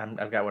like,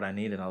 I've got what I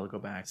need and I'll go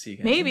back. See you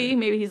guys.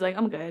 Maybe he's like,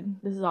 I'm good.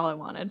 This is all I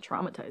wanted.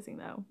 Traumatizing,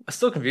 though. It's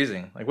still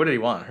confusing. Like, what did he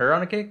want? Her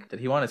on a cake? Did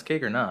he want his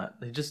cake or not?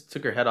 He just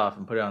took her head off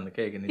and put it on the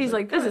cake. And he's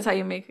like, this is how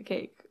you make a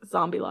cake.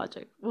 Zombie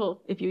logic.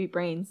 Well, if you eat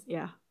brains,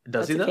 yeah.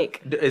 Does That's he a though?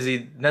 cake. Is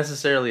he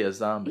necessarily a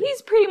zombie?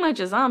 He's pretty much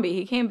a zombie.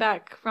 He came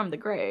back from the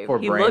grave. For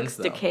He brains, looks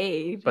though.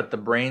 decayed. But the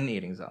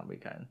brain-eating zombie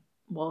kind.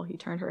 Well, he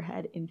turned her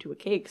head into a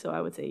cake, so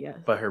I would say yes.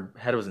 But her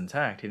head was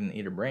intact. He didn't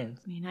eat her brains.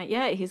 I mean, not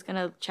yet. He's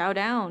gonna chow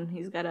down.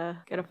 He's gotta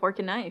get a fork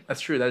and knife.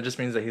 That's true. That just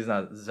means that he's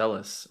not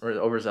zealous or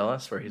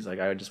overzealous, where he's like,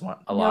 I just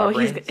want a lot No, of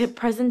brains.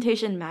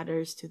 presentation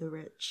matters to the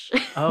rich.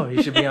 Oh,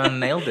 he should be on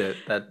Nailed It,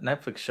 that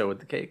Netflix show with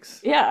the cakes.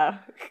 Yeah,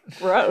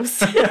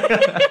 gross.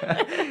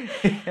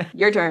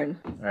 Your turn.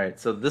 All right,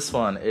 so this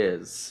one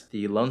is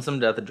The Lonesome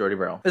Death of Jordy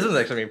Verrill. This one's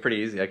actually gonna be pretty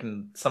easy. I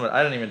can sum it.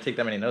 I didn't even take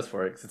that many notes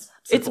for it because it's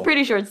simple. It's a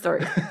pretty short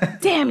story.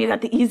 Damn, you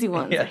got the easy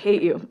ones. Yeah. I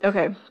hate you.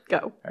 Okay, go.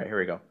 All right, here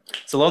we go.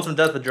 So Lonesome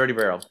Death of Jordy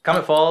Verrill.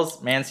 Comet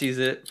falls, man sees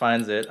it,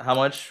 finds it. How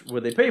much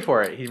would they pay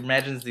for it? He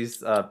imagines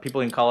these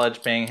people in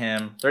college paying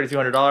him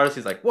 $3,200.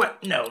 He's like,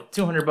 what? No,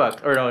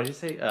 $200. Or no, did he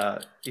say?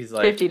 He's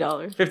like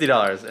 $50.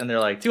 $50, and they're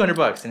like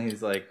 $200, and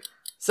he's like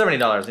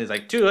 $70, and he's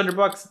like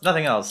 $200,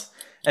 nothing else.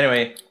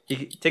 Anyway,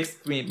 he takes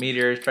the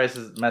meteor, tries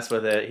to mess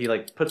with it. He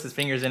like puts his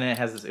fingers in it,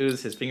 has this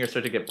ooze. His fingers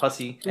start to get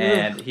pussy,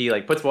 and he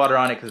like puts water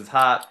on it because it's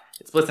hot.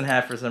 It splits in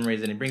half for some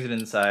reason. He brings it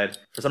inside.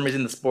 For some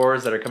reason, the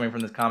spores that are coming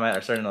from this comet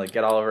are starting to like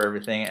get all over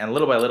everything, and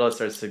little by little, it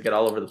starts to get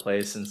all over the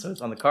place. And so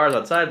it's on the cars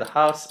outside, the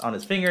house, on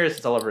his fingers.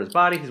 It's all over his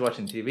body. He's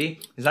watching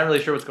TV. He's not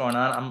really sure what's going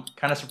on. I'm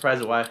kind of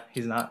surprised at why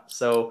he's not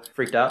so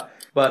freaked out.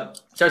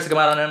 But it starts to come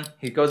out on him.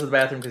 He goes to the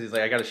bathroom because he's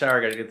like, I got to shower.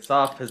 I got to get this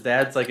off. His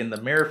dad's like in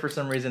the mirror for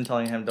some reason,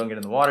 telling him don't get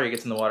in the water. He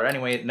gets in the water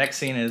anyway. Next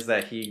scene is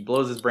that he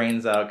blows his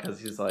brains out because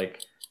he's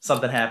like,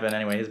 something happened.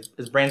 Anyway,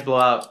 his brains blow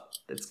out.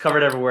 It's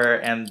covered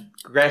everywhere, and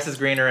grass is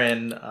greener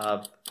in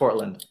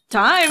Portland.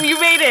 Time, you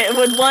made it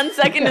with 1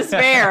 second to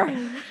spare.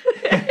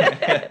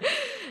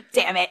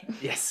 Damn it.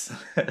 Yes.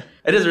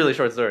 It is a really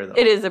short story, though.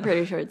 It is a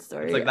pretty short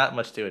story. It's like not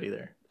much to it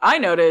either. I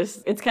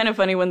noticed it's kind of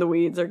funny when the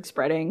weeds are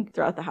spreading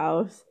throughout the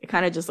house. It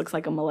kind of just looks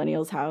like a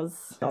millennial's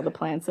house. All the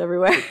plants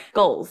everywhere.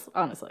 Goals,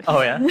 honestly.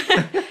 Oh, yeah?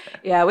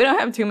 Yeah, we don't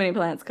have too many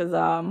plants because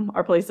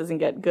our place doesn't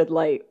get good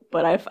light.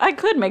 But I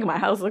could make my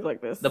house look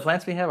like this. The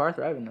plants we have are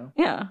thriving, though.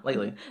 Yeah.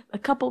 Lately. A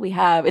couple we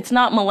have. It's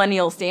not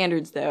millennial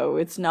standards, though.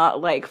 It's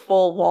not like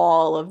full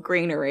wall of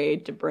greenery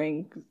to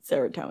bring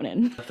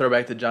serotonin.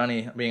 Throwback to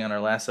Johnny being on our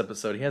last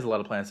episode. He has a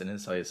lot of plants in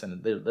his house,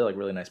 and they're like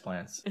really nice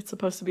plants. It's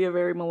supposed to be a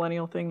very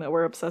millennial thing that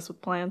we're obsessed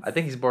with plants. I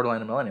think he's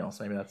borderline a millennial,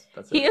 so maybe that's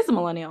it. He is a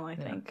millennial, I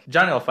think.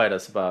 Johnny will fight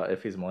us about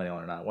if he's a millennial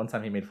or not. One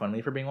time he made fun of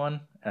me for being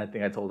one, and I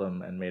think I told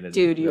him and made it.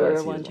 Dude, you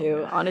are one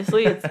too.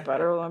 Honestly, it's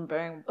better than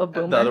being a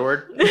boomer. The other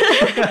word?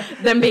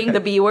 Than being the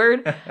B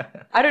word.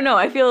 I don't know.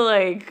 I feel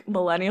like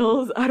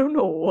millennials, I don't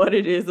know what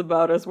it is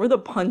about us. We're the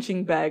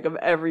punching bag of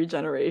every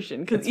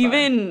generation. Because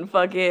even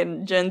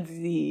fucking Gen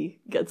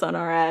Z gets on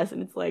our ass,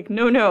 and it's like,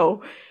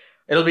 no.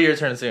 It'll be your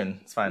turn soon.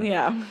 It's fine.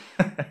 Yeah.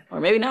 Or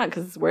maybe not,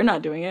 because we're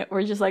not doing it.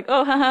 We're just like,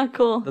 oh, haha,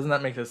 cool. Doesn't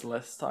that make us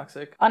less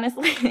toxic?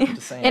 Honestly,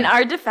 Just saying. in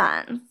our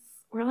defense,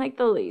 we're like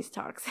the least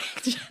toxic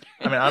generation.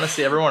 I mean,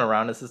 honestly, everyone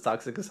around us is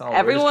toxic as hell.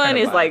 Everyone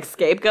is like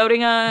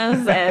scapegoating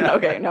us. And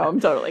okay, no,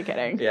 I'm totally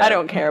kidding. Yeah. I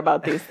don't care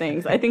about these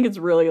things. I think it's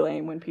really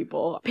lame when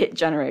people pit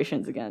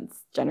generations against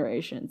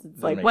generations.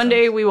 It's like one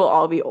day we will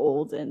all be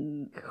old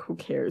and who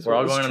cares? We're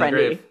all what's going to the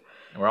grave.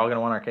 And we're all going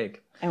to want our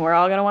cake. And we're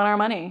all going to want our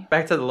money.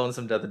 Back to the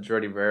lonesome death of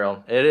Jordy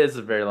Verrill. It is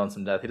a very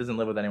lonesome death. He doesn't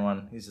live with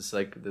anyone. He's just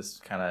like this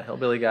kind of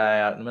hillbilly guy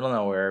out in the middle of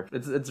nowhere.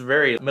 It's a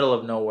very middle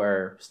of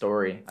nowhere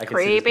story. I can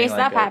see this Creepy being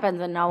stuff like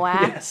happens in nowhere.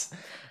 Yes.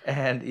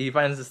 And he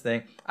finds this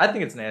thing. I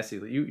think it's nasty.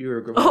 You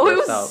were grossed Oh, it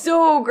was out.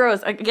 so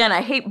gross. Again,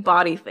 I hate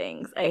body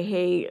things. I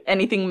hate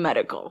anything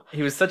medical.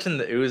 He was touching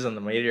the ooze on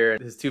the meteor.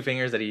 His two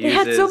fingers that he They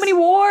uses. had so many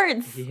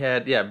warts. He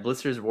had,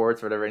 blisters,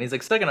 warts, whatever. And he's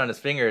like stuck it on his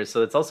fingers.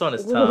 So it's also on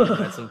his tongue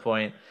at some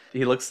point.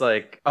 He looks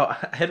like,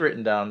 I had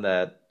written down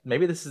that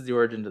maybe this is the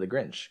origin to the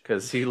Grinch.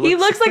 Because he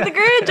looks like the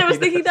Grinch. I was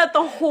thinking that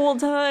the whole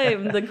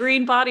time. The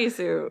green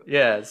bodysuit.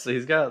 Yeah, so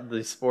he's got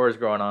these spores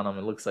growing on him.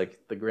 It looks like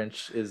the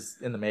Grinch is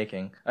in the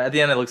making. At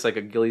the end, it looks like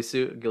a ghillie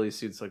suit. A ghillie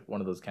suit's like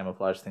one of those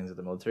camouflage things that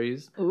the military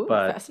use. Ooh,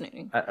 but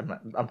fascinating.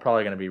 I'm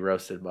probably going to be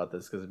roasted about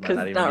this because it might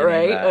not even not be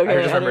right? that. Okay,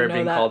 I just remember I it didn't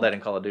being know that. called that in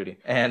Call of Duty.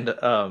 And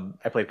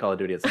I played Call of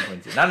Duty at some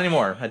point too. Not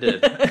anymore. I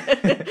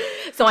did.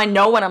 So I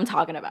know what I'm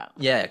talking about.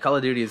 Yeah, Call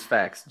of Duty is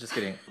facts. Just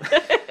kidding.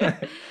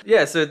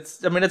 Yeah, so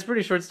it's a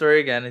pretty short story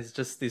again. It's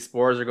just these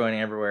spores are going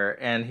everywhere.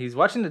 And he's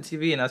watching the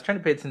TV, and I was trying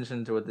to pay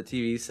attention to what the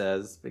TV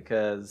says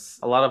because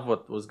a lot of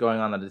what was going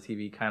on the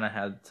TV kind of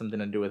had something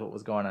to do with what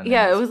was going on.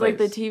 Yeah, in it was like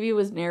the place. TV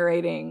was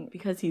narrating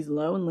because he's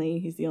lonely.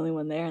 He's the only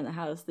one there in the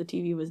house. The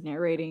TV was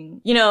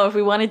narrating. You know, if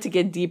we wanted to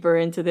get deeper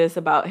into this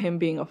about him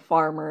being a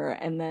farmer,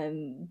 and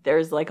then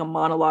there's like a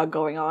monologue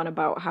going on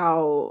about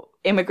how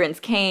immigrants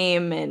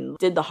came and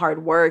did the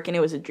hard work and it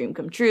was a dream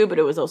come true, but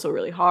it was also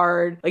really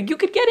hard. Like, you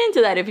could get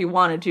into that if you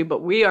wanted to,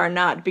 but we are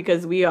not,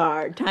 because we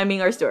are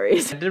timing our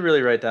stories. I did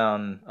really write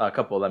down a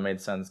couple that made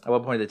sense. At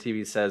one point, the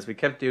TV says we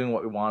kept doing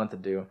what we wanted to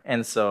do.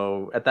 And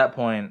so at that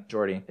point,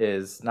 Jordy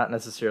is not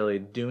necessarily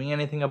doing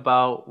anything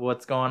about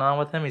what's going on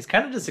with him. He's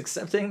kind of just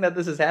accepting that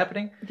this is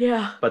happening.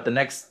 Yeah. But the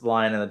next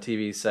line in the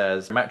TV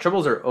says, my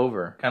troubles are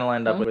over. Kind of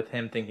lined up with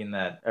him thinking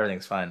that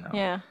everything's fine now.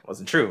 Yeah.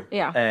 Wasn't true.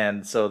 Yeah.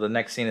 And so the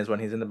next scene is when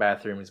he's in the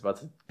bathroom. He's about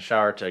to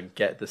shower to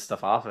get this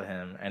stuff off of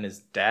him. And his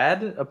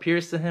dad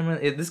appears to him.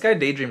 This guy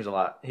daydreams a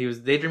lot. He was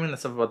daydreaming the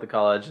stuff about the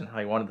college and how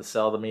he wanted to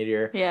sell the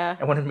meteor. Yeah.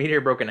 And when a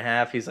meteor broke in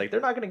half, he's like, they're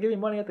not going to give me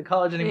money at the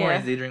college anymore. Yeah.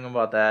 He's daydreaming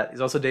about that.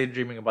 He's also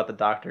daydreaming about the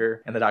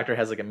doctor. And the doctor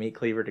has like a meat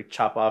cleaver to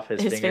chop off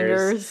his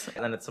fingers.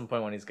 And then at some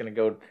point when he's going to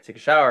go take a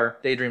shower,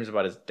 daydreams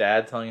about his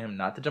dad telling him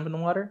not to jump in the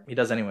water. He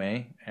does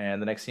anyway.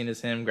 And the next scene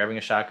is him grabbing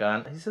a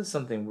shotgun. He says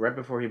something right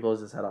before he blows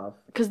his head off.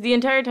 Because the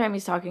entire time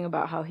he's talking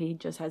about how he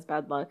just has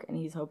bad luck and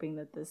he's hoping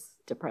that this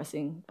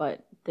depressing,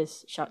 but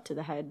this shot to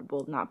the head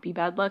will not be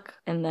bad luck.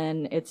 And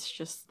then it's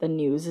just the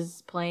news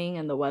is playing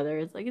and the weather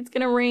is like, it's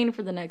going to rain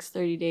for the next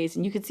 30 days.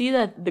 And you could see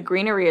that the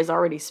greenery is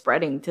already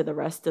spreading to the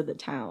rest of the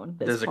town.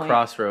 There's a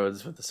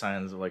crossroads with the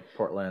signs of like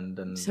Portland.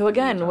 And so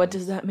again, what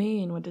does that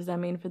mean? What does that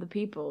mean for the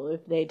people?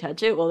 If they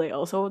touch it, will they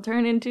also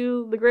turn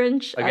into the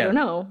Grinch? Again, I don't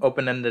know.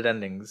 Open-ended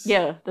endings.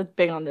 Yeah, that's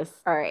big on this.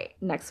 All right,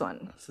 next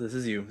one. So this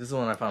is you. This is the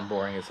one I found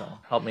boring as hell.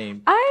 Help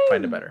me I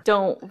find it better.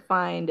 Don't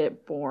find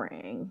it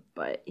boring,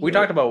 but we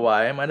talked about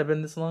why it might have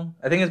been this long.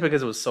 I think it's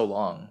because it was so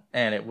long,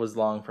 and it was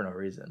long for no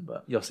reason.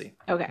 But you'll see.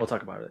 Okay, we'll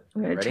talk about it.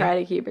 I'm gonna try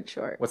to keep it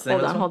short. What's the name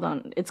of this one? Hold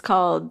on. It's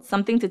called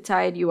Something to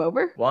Tide You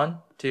Over. 1,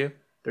 2,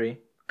 3,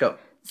 go.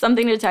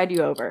 Something to tide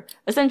you over.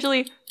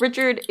 Essentially,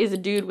 Richard is a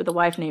dude with a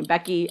wife named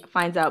Becky,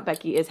 finds out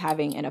Becky is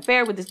having an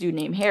affair with this dude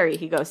named Harry.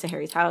 He goes to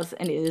Harry's house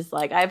and is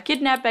like, I have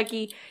kidnapped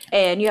Becky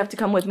and you have to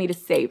come with me to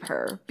save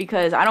her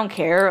because I don't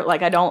care.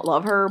 Like, I don't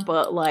love her,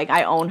 but like,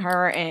 I own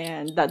her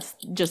and that's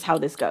just how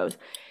this goes.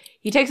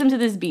 He takes him to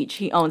this beach.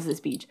 He owns this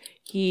beach.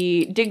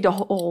 He digged a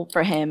hole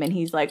for him and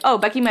he's like, oh,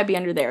 Becky might be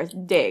under there.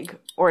 Dig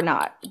or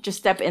not. Just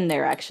step in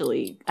there,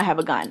 actually. I have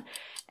a gun.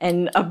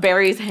 And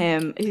buries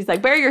him. He's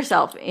like, bury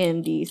yourself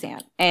in the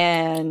sand.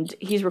 And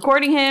he's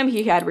recording him.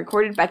 He had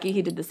recorded Becky.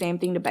 He did the same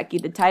thing to Becky.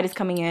 The tide is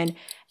coming in.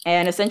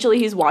 And essentially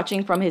he's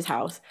watching from his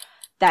house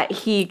that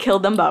he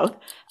killed them both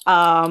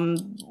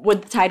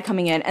with the tide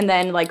coming in. And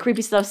then like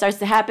creepy stuff starts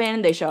to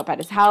happen. They show up at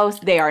his house.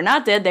 They are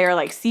not dead. They are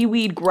like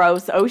seaweed,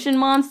 gross ocean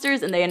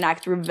monsters. And they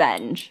enact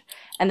revenge.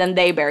 And then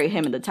they bury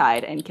him in the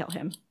tide and kill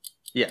him.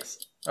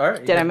 Yes. All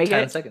right. Did I make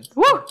 10 it? seconds.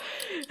 Woo!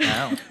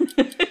 Wow.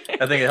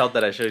 I think it helped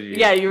that I showed you.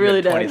 Yeah, you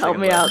really did. Help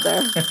me out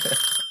there.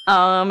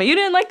 You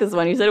didn't like this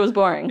one. You said it was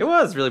boring. It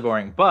was really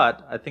boring,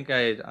 but I think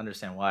I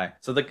understand why.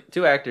 So the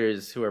two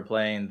actors who are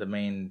playing the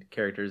main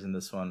characters in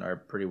this one are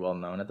pretty well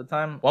known at the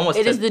time. One was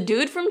is the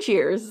dude from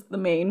Cheers, the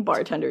main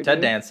bartender. Ted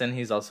dude. Danson.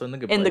 He's also in The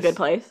Good Place. In The Good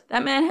Place.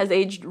 That man has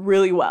aged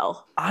really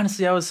well.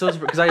 Honestly, I was so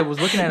surprised because I was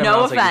looking at him No and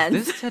I was offense.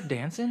 like, is this Ted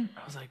Danson?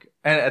 I was like,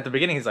 and at the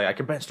beginning he's like, I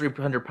could bench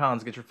 300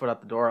 pounds, get your foot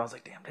out the door. I was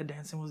like, damn, Ted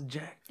Danson was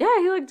jacked. Yeah,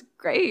 he looked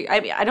great.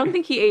 I mean, I don't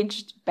think he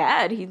aged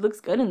bad. He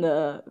looks good in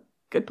The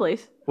Good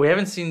Place. We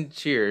haven't seen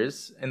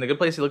Cheers. In The Good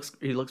Place, he looks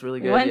really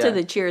good. We went to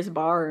the Cheers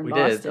bar in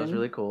Boston. We did. That was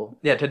really cool.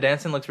 Yeah, Ted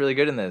Danson looks really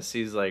good in this.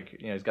 He's like,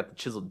 he's got the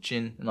chiseled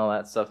chin and all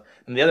that stuff.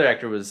 And the other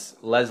actor was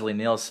Leslie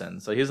Nielsen.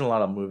 So he was in a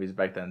lot of movies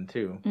back then,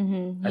 too.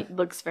 Mm-hmm. He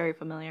looks very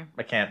familiar.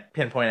 I can't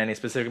pinpoint any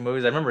specific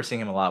movies. I remember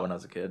seeing him a lot when I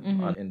was a kid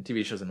in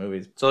TV shows and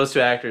movies. So those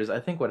two actors, I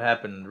think what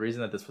happened, the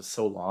reason that this was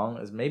so long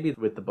is maybe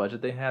with the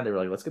budget they had, they were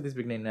like, let's get these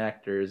big name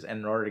actors. And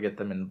in order to get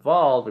them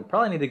involved, we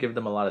probably need to give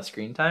them a lot of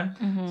screen time.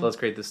 Mm-hmm. So let's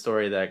create this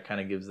story that kind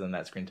of gives them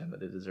that screen time that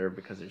they deserve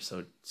because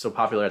they're so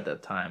popular at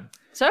that time.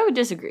 So I would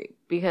disagree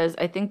because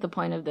I think the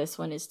point of this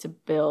one is to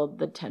build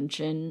the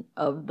tension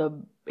of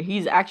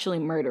he's actually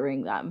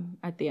murdering them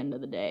at the end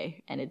of the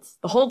day. And it's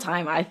the whole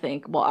time I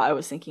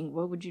was thinking,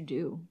 what would you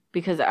do?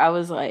 Because I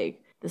was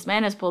like, this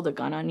man has pulled a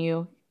gun on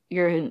you.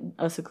 You're in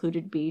a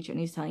secluded beach and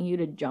he's telling you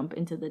to jump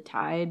into the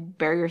tide,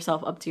 bury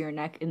yourself up to your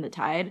neck in the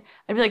tide.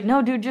 I'd be like,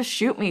 no, dude, just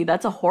shoot me.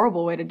 That's a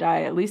horrible way to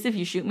die. At least if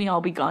you shoot me,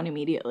 I'll be gone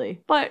immediately.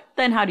 But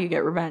then how do you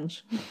get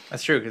revenge?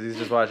 That's true, because he's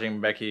just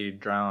watching Becky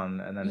drown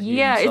and then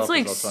it's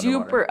like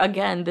super,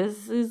 again,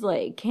 this is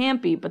like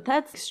campy, but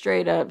that's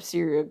straight up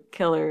serial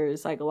killer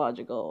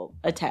psychological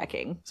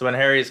attacking. So when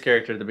Harry's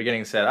character at the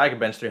beginning said, I could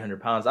bench 300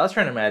 pounds, I was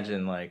trying to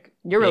imagine like,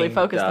 you're really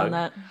focused on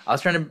that. I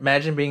was trying to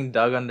imagine being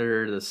dug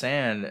under the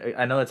sand.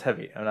 I know it's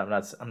heavy. I'm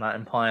not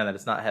implying that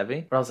it's not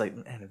heavy. But I was like,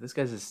 man, if this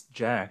guy's just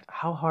jacked,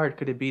 how hard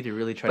could it be to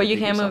really try to dig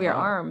yourself out? But you can't move your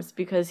arms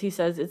because he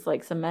says it's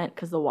like cement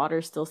because the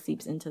water still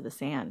seeps into the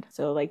sand.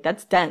 So like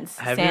that's dense.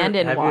 Have sand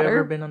and water. Have you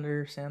ever been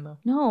under sand though?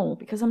 No,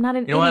 because I'm not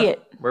an idiot.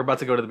 What? We're about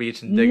to go to the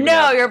beach and dig me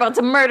up. No, you're about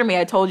to murder me.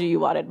 I told you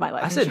wanted my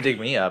life. I said dig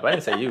me up. I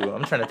didn't say you.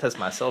 I'm trying to test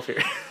myself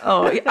here.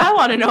 Oh, I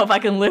want to know if I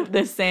can lift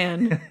this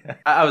sand.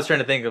 I was trying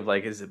to think of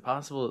like, is it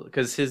possible?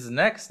 because his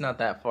neck's not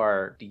that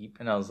far deep,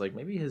 and I was like,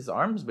 maybe his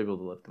arms will be able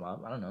to lift him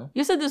up. I don't know.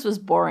 You said this was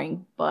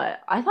boring, but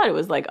I thought it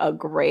was like a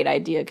great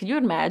idea. Could you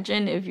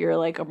imagine if you're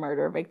like a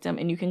murder victim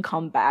and you can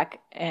come back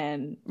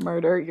and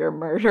murder your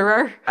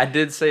murderer? I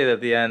did say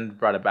that the end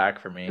brought it back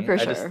for me. For I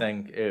sure. just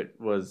think it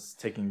was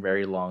taking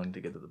very long to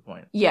get to the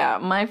point. Yeah,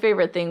 my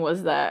favorite thing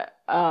was that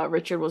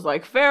Richard was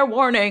like, fair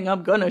warning,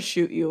 I'm gonna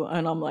shoot you.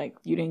 And I'm like,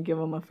 you didn't give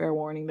him a fair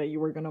warning that you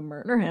were gonna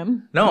murder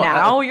him. No,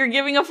 now you're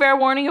giving a fair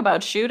warning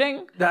about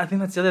shooting? I think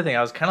that's the other thing.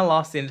 I was kind of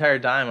lost the entire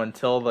time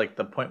until like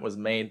the point was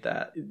made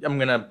that I'm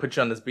gonna put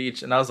you on this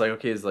beach, and I was like,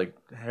 okay, is like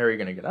Harry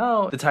gonna get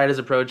out? The tide is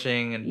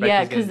approaching, and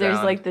yeah, because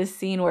there's like this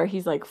scene where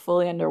he's like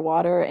fully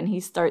underwater and he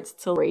starts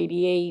to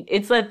radiate.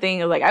 It's that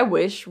thing of like, I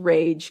wish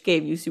rage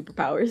gave you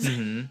superpowers.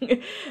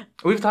 Mm-hmm.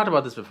 We've talked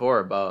about this before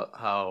about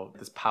how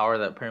this power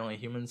that apparently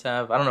humans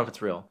have. I don't know if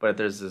it's real, but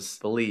there's this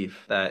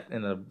belief that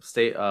in a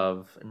state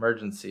of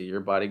emergency, your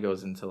body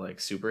goes into like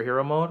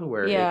superhero mode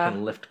where it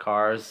can lift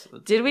cars.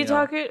 Did we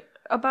talk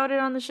about it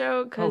on the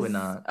show? Probably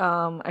not.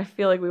 I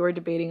feel like we were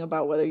debating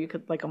about whether you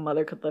could, like, a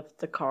mother could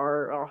lift a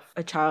car off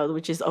a child,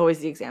 which is always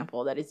the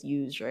example that is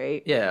used,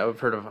 right? Yeah, I've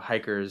heard of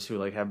hikers who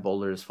like have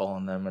boulders fall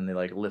on them and they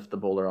like lift the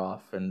boulder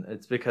off, and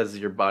it's because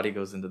your body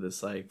goes into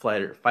this like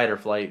fight or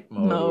flight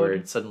mode where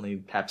it suddenly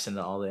taps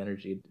into all the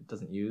energy it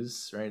doesn't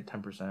use, right?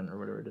 10% or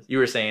whatever it is. You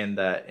were saying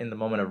that in the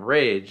moment of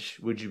rage,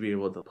 would you be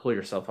able to pull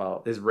yourself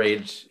out? His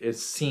rage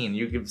is seen.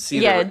 You can see.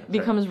 Yeah, it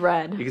becomes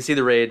red. You can see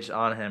the rage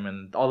on him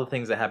and all the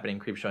things that happen in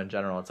Creepshow in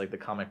general. It's like the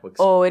comic books.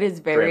 Oh, it is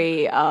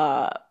very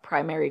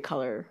primary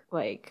color.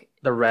 Like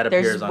the red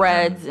appears there's on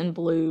reds him. and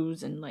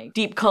blues and like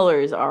deep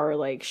colors are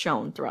like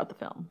shown throughout the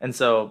film. And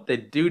so they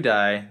do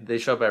die. They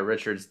show up at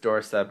Richard's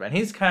doorstep, and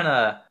he's kind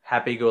of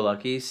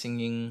happy-go-lucky,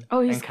 singing.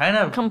 Oh, he's and kind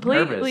of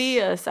completely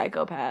nervous. a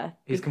psychopath.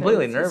 He's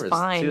completely nervous. He's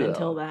fine too,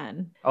 until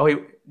then. Oh,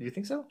 do you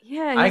think so?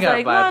 Yeah, he's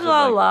like, la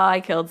la la,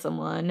 I killed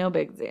someone. No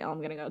big deal.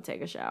 I'm gonna go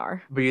take a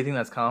shower. But do you think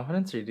that's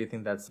confidence, or do you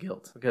think that's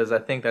guilt? Because I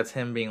think that's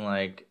him being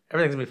like,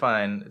 everything's gonna be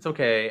fine. It's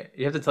okay.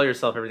 You have to tell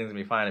yourself everything's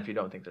gonna be fine if you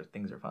don't think that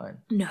things are fine.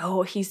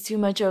 No, he's too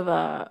much of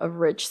a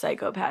rich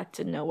psychopath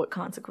to know what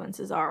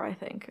consequences are, I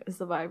think, is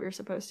the vibe you're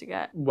supposed to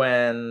get.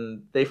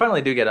 When they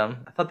finally do get him,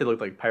 I thought they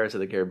looked like Pirates of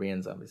the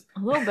Caribbean zombies. A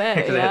little bit,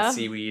 Because yeah. they had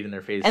seaweed in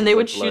their faces. And they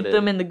would like, shoot blooded.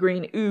 them and the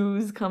green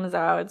ooze comes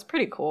out. It's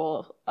pretty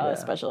cool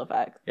special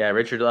effect. Yeah,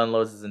 Richard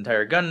unloads his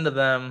entire gun into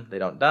them. They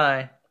don't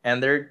die.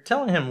 And they're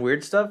telling him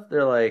weird stuff.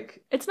 They're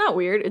like... It's not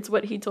weird. It's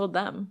what he told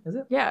them. Is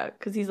it? Yeah,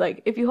 because he's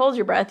like, if you hold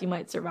your breath, you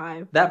might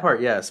survive. That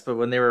part, yes. But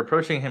when they were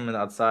approaching him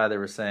outside, they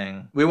were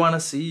saying, we want to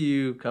see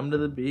you. Come to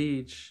the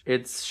beach.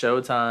 It's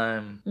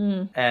showtime.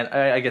 Mm. And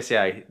I guess,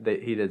 yeah,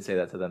 he did say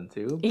that to them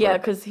too. But... Yeah,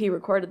 because he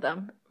recorded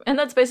them. And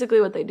that's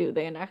basically what they do.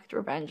 They enact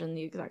revenge in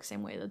the exact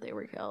same way that they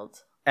were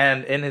killed.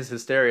 And in his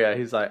hysteria,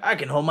 he's like, I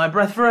can hold my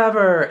breath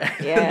forever.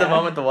 Yeah. And the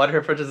moment the water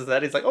approaches his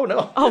head, he's like, oh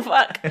no. Oh,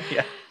 fuck.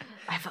 Yeah.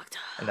 I fucked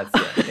up. And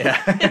that's it.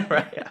 Yeah.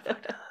 Right. Yeah.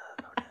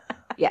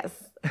 Yes,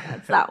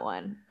 that's that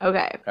one.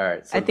 Okay. All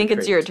right. So I think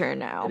it's your turn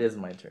now. It is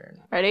my turn.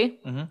 Ready?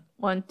 Mm-hmm.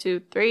 1,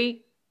 2,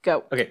 3,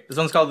 go. Okay, this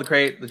one's called The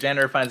Crate. The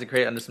janitor finds a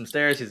crate under some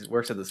stairs. He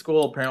works at the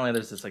school. Apparently,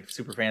 there's this like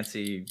super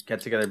fancy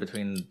get together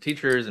between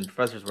teachers and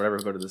professors, whatever,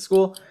 who go to the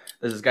school.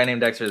 There's this guy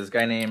named Dexter. This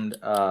guy named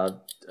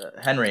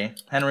Henry.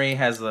 Henry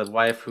has a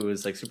wife who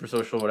is like super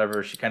social,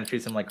 whatever. She kind of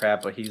treats him like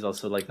crap, but he's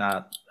also like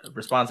not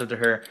responsive to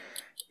her.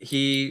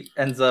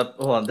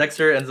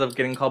 Dexter ends up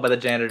getting called by the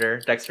janitor.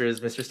 Dexter is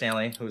Mr.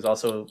 Stanley, who's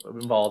also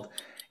involved.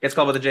 Gets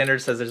called by the janitor,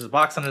 says there's a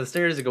box under the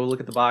stairs. They go look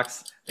at the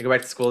box. They go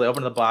back to school. They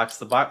open the box.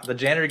 The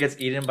janitor gets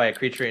eaten by a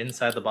creature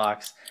inside the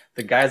box.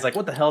 The guy's like,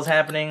 what the hell's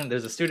happening?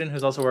 There's a student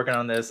who's also working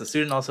on this. The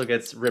student also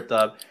gets ripped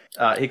up.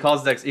 He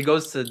calls Dex. He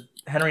goes to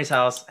Henry's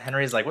house.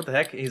 Henry's like, what the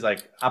heck? He's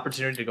like,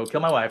 opportunity to go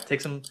kill my wife.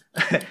 Takes him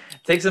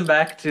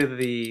back to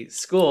the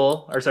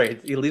school. Or sorry,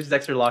 he leaves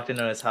Dexter locked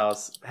into his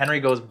house. Henry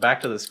goes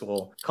back to the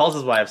school. Calls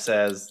his wife,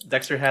 says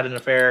Dexter had an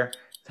affair.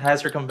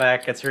 Has her come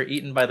back, gets her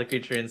eaten by the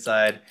creature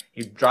inside.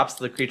 He drops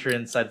the creature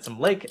inside some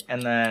lake,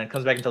 and then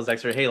comes back and tells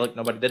Dexter, hey, look,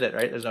 nobody did it,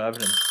 right? There's no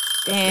evidence.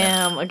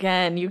 Damn,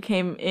 again, you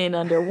came in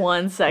under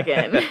 1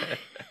 second.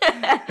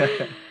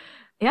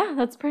 Yeah,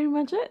 that's pretty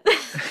much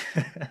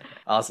it.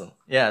 Awesome.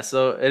 Yeah,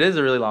 so it is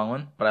a really long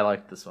one, but I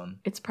like this one.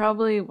 It's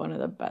probably one of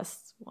the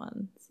best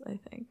ones, I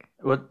think.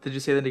 What did you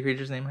say the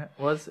creature's name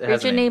was?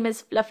 Creature name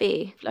is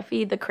Fluffy.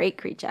 Fluffy the crate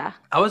creature.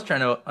 I was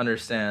trying to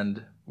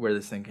understand where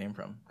this thing came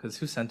from, because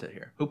who sent it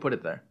here? Who put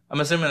it there?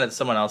 I'm assuming that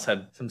someone else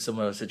had some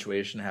similar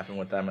situation happen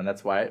with them, and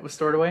that's why it was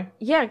stored away.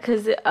 Yeah,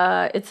 because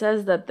it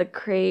says that the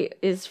crate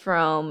is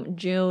from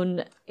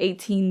June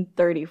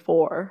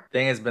 1834.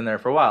 Thing has been there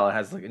for a while. It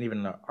has like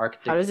even an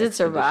Arctic. How does it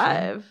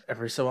survive?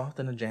 Every so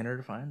often, a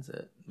janitor finds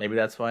it. Maybe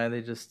that's why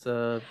they just.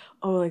 Oh,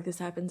 like this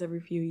happens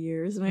every few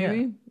years, maybe,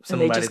 Yeah.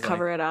 and they just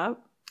cover it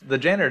up. The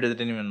janitor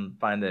didn't even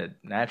find it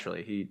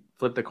naturally. He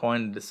flipped a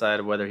coin to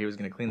decide whether he was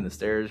going to clean the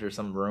stairs or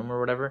some room or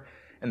whatever.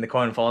 And the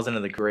coin falls into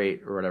the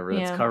grate or whatever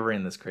that's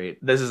covering this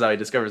crate. This is how he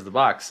discovers the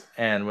box.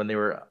 And when they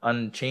were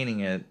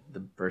unchaining it,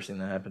 the first thing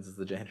that happens is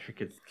the janitor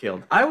gets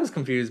killed. I was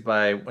confused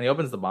by when he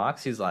opens the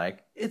box, he's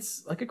like,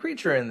 it's like a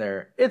creature in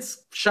there.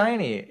 It's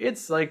shiny.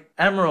 It's like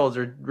emeralds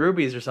or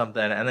rubies or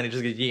something. And then he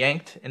just gets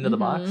yanked into the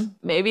box.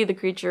 Maybe the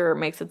creature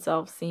makes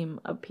itself seem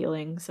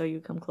appealing, so you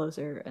come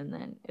closer and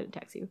then it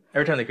attacks you.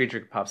 Every time the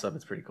creature pops up,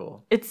 it's pretty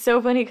cool. It's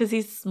so funny because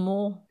he's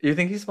small. You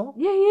think he's small?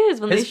 Yeah, he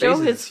is. When they show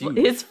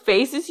his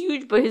face is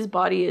huge, but his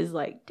body is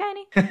like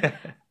tiny.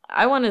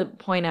 I want to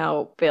point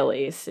out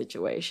Billy's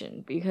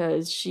situation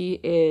because she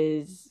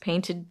is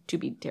painted to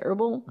be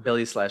terrible.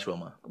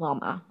 Billy/Wilma.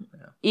 Wilma.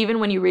 Yeah. Even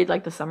when you read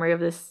like the summary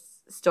of this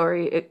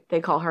story, they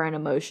call her an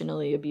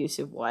emotionally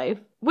abusive wife.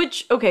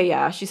 Which, okay,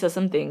 yeah, she says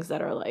some things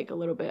that are like a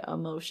little bit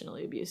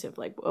emotionally abusive.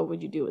 Like, what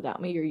would you do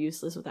without me? You're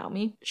useless without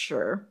me.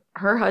 Sure.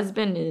 Her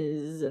husband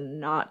is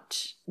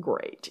not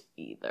great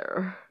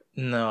either.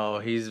 No,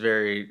 he's a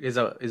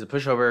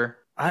pushover.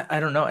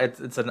 I don't know.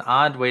 It's an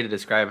odd way to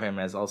describe him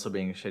as also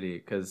being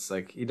shitty because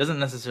like he doesn't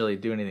necessarily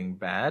do anything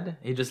bad.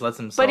 He just lets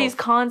himself. But he's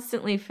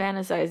constantly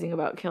fantasizing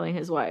about killing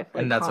his wife,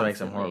 and that's what makes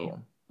him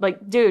horrible.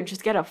 Like, dude,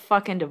 just get a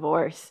fucking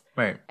divorce.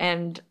 Right.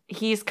 And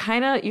he's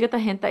kind of, you get the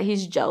hint that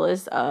he's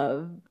jealous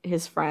of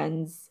his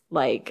friends'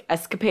 like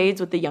escapades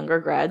with the younger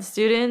grad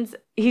students.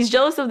 He's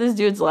jealous of this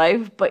dude's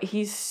life, but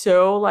he's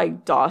so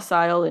like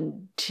docile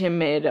and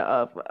timid,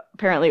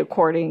 apparently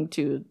according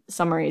to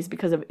summaries,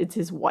 because it's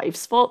his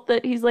wife's fault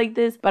that he's like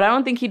this. But I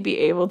don't think he'd be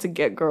able to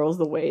get girls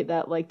the way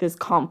that like this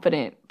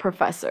confident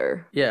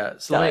professor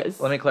so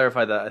let me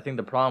clarify that. I think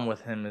the problem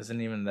with him isn't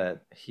even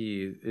that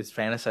he is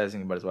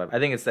fantasizing about his wife. I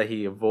think it's that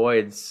he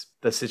avoids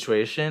the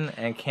situation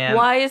and can't.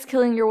 Why is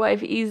killing your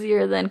wife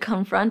easier than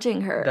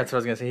confronting her? That's what I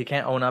was gonna say. He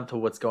can't own up to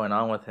what's going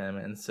on with him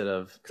instead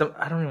of. Cause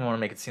I don't even want to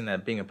make it seem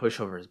that being a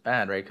pushover is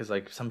bad, right? Because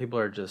like some people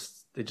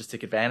they just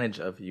take advantage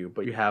of you,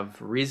 but you have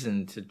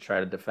reason to try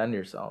to defend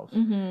yourself.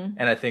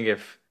 And I think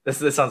if this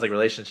sounds like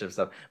relationship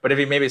stuff, but if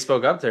he maybe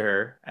spoke up to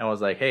her and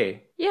was like,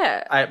 "Hey,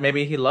 yeah,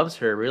 maybe he loves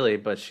her really,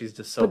 but she's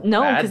just so." But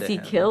no, because he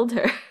killed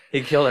her.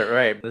 He killed her,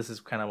 right? This is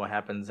kind of what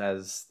happens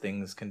as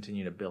things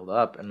continue to build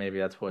up, and maybe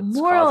that's what's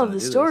moral of the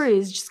story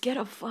is just get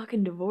a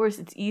fucking divorce.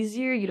 It's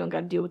easier. You don't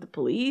got to deal with the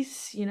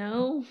police, you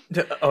know.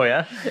 Oh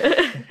yeah.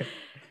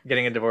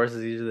 Getting a divorce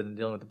is easier than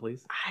dealing with the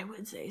police? I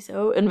would say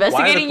so.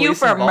 Investigating you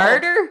for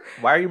murder?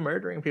 Why are you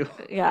murdering people?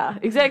 Yeah,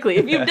 exactly.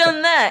 If you've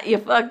done that, you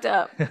fucked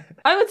up.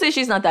 I would say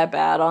she's not that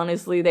bad,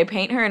 honestly. They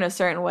paint her in a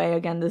certain way.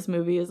 Again, this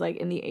movie is like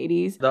in the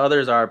 80s. The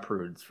others are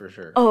prudes, for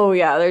sure. Oh,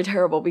 yeah, they're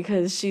terrible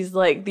because she's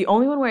like the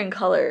only one wearing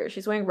color.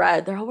 She's wearing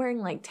red. They're all wearing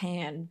like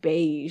tan,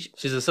 beige.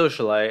 She's a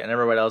socialite, and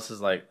everybody else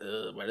is like,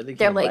 ugh, why do they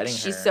keep inviting her?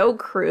 She's so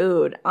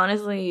crude.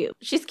 Honestly,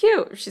 she's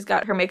cute. She's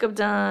got her makeup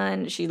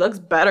done. She looks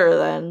better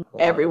than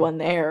everyone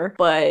there.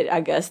 But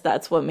I guess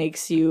that's what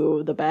makes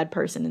you the bad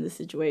person in the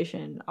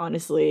situation.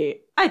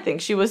 Honestly, I think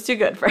she was too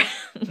good for him.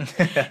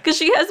 Because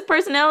she has a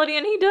personality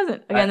and he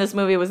doesn't. Again, this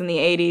movie was in the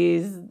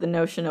 80s. The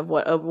notion of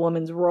what a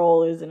woman's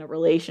role is in a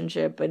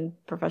relationship and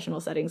professional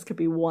settings could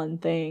be one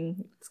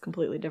thing. It's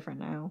completely different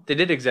now. They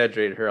did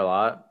exaggerate her a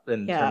lot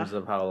in terms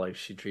of how like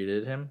she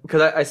treated him.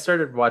 Because I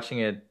started watching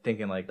it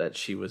thinking like that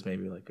she was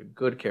maybe like a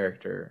good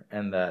character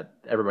and that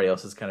everybody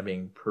else is kind of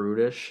being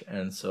prudish.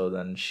 And so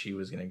then she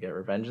was going to get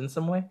revenge in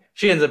some way.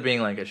 She ends up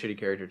being like a shitty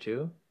character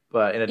too.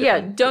 But in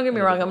a don't get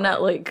me wrong. I'm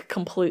not like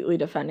completely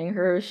defending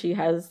her. She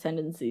has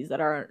tendencies that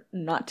are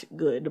not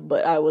good,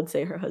 but I would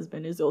say her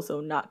husband is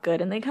also not good,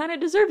 and they kind of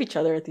deserve each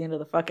other at the end of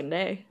the fucking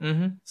day.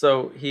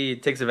 So he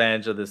takes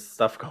advantage of this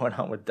stuff going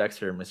on with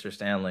Dexter and Mr.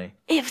 Stanley.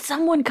 If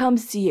someone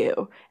comes to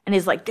you and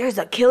is like, "There's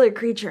a killer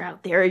creature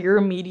out there," your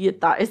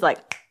immediate thought is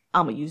like,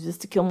 "I'm gonna use this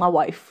to kill my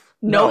wife."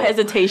 No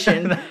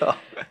hesitation. No.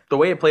 The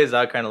way it plays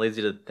out kind of leads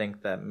you to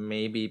think that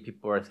maybe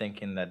people are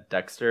thinking that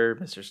Dexter,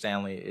 Mr.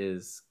 Stanley,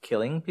 is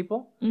killing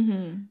people.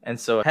 And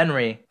so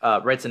Henry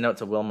writes a note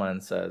to Wilma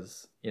and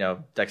says, you know,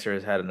 Dexter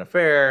has had an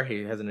affair.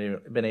 He hasn't even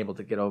been able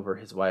to get over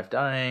his wife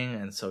dying.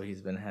 And so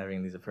he's been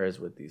having these affairs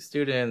with these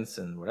students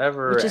and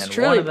whatever. Which is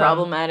truly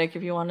problematic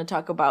if you want to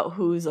talk about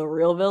who's a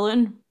real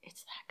villain.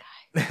 It's that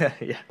guy.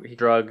 Yeah, he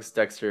drugs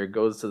Dexter,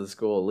 goes to the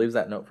school, leaves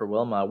that note for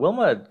Wilma.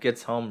 Wilma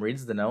gets home,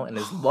 reads the note, and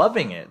is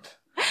loving it.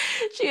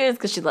 She is,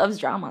 because she loves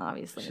drama,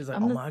 obviously. She's like,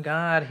 my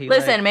God.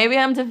 Listen, maybe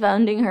I'm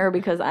defending her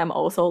because I'm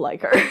also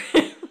like her.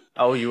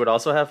 Oh, you would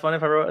also have fun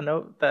if I wrote a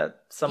note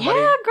that somebody...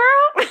 Yeah,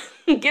 girl.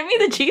 Give me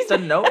the cheese. The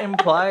note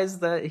implies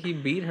that he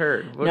beat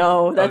her.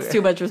 No, that's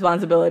too much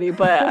responsibility.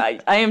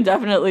 But I am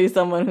definitely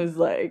someone who's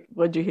like,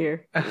 what'd you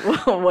hear?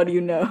 What do you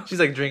know? She's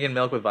like drinking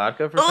milk with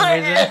vodka for some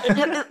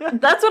reason.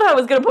 That's what I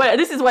was going to point out.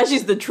 This is why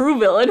she's the true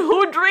villain.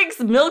 Who drinks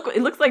milk?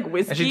 It looks like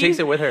whiskey. And she takes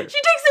it with her.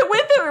 She takes it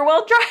with her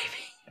while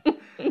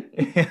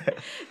driving.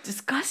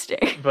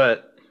 Disgusting.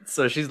 But...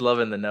 So she's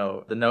loving the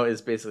note. The note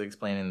is basically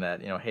explaining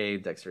that, you know, hey,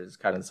 Dexter's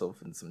got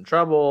himself in some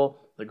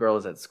trouble. the girl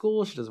is at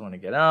school. She doesn't want to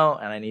get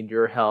out, and I need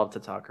your help to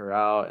talk her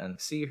out and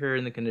see her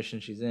in the condition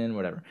she's in,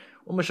 whatever.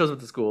 Uma shows up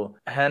to school.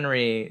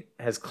 Henry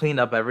has cleaned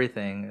up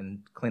everything and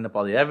cleaned up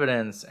all the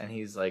evidence, and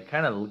he's like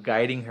kind of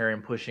guiding her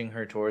and pushing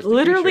her towards the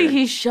Literally, creature.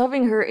 he's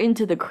shoving her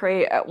into the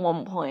crate at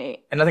one point.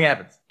 And nothing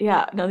happens.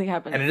 Yeah, nothing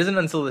happens. And it isn't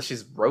until that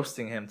she's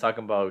roasting him,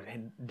 talking about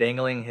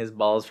dangling his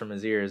balls from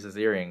his ears, his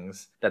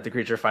earrings, that the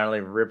creature finally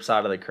rips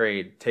out of the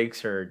crate,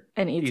 takes her,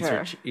 and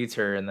eats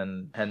her, and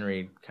then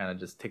Henry kind of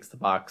just takes the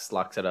box,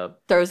 locks it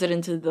up, throws it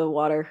into the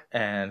water,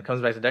 and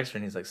comes back to Dexter,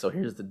 and he's like, so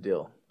here's the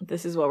deal.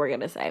 This is what we're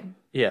going to say.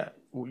 Yeah,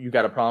 you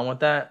got a problem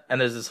with that?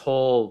 And there's this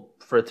whole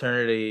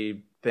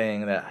fraternity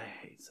thing that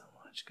I hate so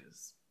much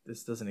because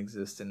this doesn't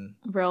exist in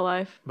real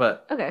life.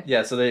 But, okay.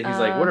 Yeah, so he's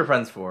like, what are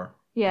friends for?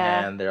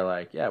 Yeah. And they're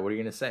like, yeah, what are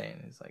you going to say?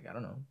 And he's like, I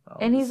don't know.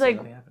 And he's like,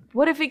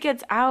 what if it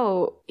gets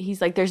out?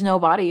 He's like, there's no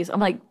bodies. I'm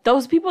like,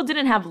 those people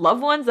didn't have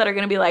loved ones that are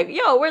going to be like,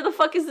 yo, where the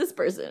fuck is this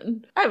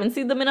person? I haven't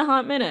seen them in a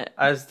hot minute.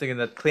 I was thinking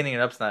that cleaning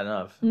it up's not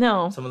enough.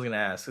 No. Someone's going to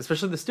ask,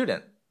 especially the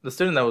student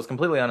that was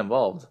completely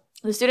uninvolved.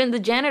 The student, the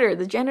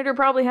janitor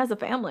probably has a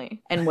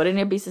family. And wouldn't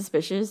it be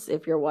suspicious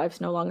if your wife's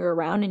no longer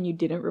around and you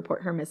didn't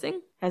report her missing?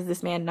 Has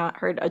this man not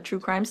heard a true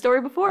crime story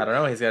before? I don't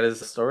know. He's got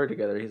his story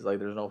together. He's like,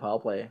 there's no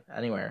foul play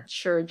anywhere.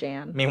 Sure,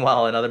 Jan.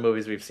 Meanwhile, in other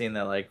movies, we've seen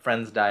that like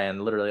friends die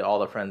and literally all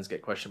the friends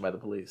get questioned by the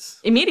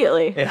police.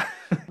 Immediately. Yeah.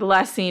 The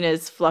last scene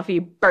is Fluffy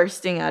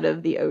bursting out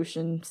of the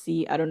ocean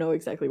sea. I don't know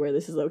exactly where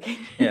this is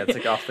located. Yeah, it's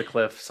like off the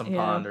cliff, some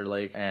pond or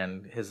lake,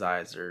 and his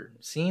eyes are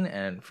seen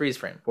and freeze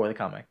frame for the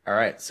comic. All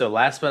right. So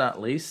last but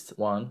not least,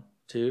 1,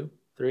 2,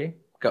 3,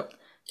 go.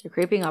 They're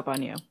creeping up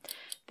on you.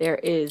 There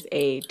is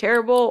a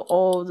terrible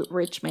old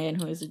rich man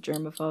who is a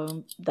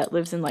germaphobe that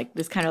lives in like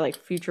this kind of like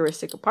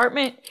futuristic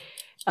apartment.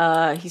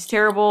 He's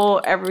terrible.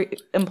 Every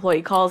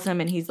employee calls him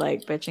and he's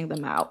like bitching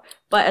them out.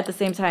 But at the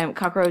same time,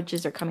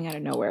 cockroaches are coming out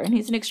of nowhere. And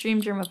he's an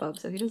extreme germaphobe,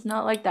 so he does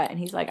not like that. And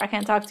he's like, I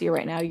can't talk to you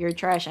right now. You're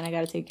trash and I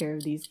gotta take care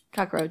of these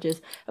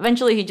cockroaches.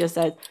 Eventually he just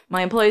says,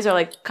 my employees are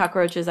like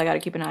cockroaches. I gotta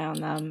keep an eye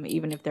on them.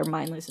 Even if they're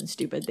mindless and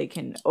stupid, they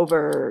can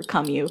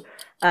overcome you.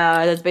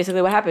 That's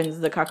basically what happens.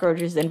 The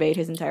cockroaches invade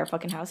his entire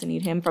fucking house and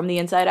eat him from the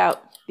inside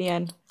out. The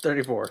end.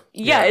 34.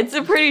 Yeah, it's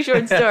a pretty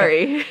short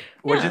story.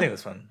 What did you think of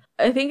this one?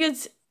 I think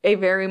it's a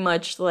very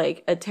much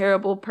like a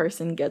terrible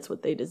person gets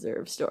what they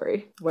deserve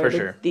story. Where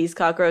did these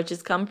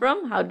cockroaches come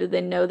from? How did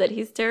they know that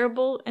he's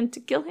terrible? And to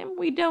kill him,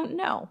 we don't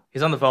know.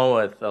 He's on the phone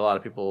with a lot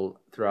of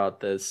people throughout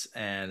this,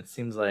 and it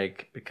seems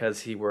like because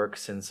he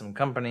works in some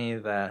company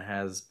that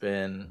has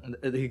been,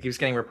 he keeps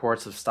getting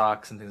reports of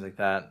stocks and things like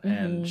that,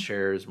 and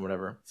shares and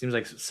whatever. It seems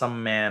like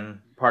some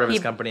man, part of his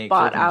company,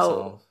 bought killed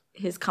himself. Out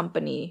his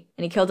company,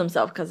 and he killed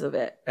himself because of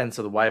it. And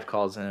so the wife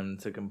calls him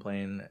to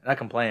complain, not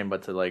complain,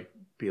 but to like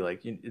be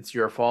like, it's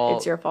your fault.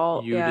 It's your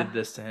fault. You did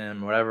this to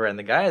him, whatever. And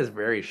the guy is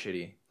very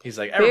shitty. He's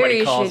like,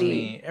 everybody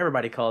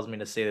calls me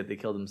to say that they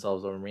killed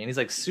themselves over me. And he's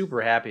like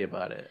super happy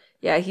about it.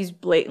 Yeah, he's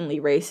blatantly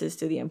racist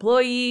to the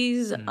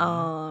employees.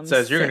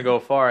 Says you're going to go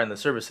far in the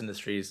service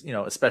industries, you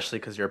know, especially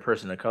because you're a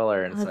person of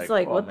color. And it's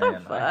like, oh, what man, the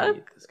fuck? I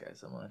hate this guy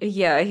so much.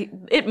 Yeah,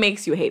 it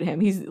makes you hate him.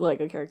 He's like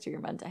a character you're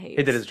meant to hate.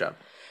 He did his job.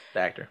 The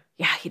actor.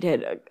 Yeah, he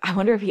did. I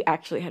wonder if he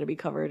actually had to be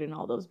covered in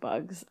all those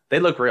bugs. They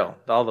look real.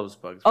 All those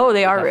bugs. Oh,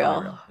 they are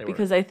real.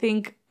 Because I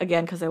think,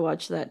 again, because I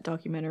watched that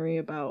documentary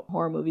about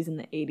horror movies in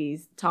the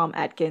 80s, Tom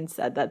Atkins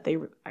said that they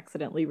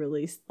accidentally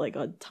released like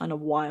a ton of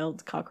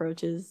wild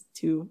cockroaches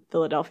to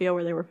Philadelphia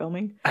where they were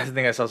filming. I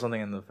think I saw something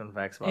in the fun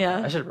facts about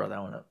that. I should have brought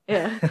that one up.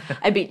 Yeah.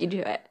 I beat you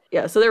to it.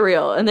 Yeah, so they're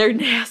real. And they're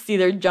nasty.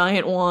 They're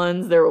giant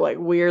ones. They're like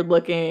weird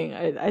looking.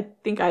 I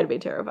think I'd be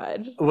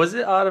terrified. Was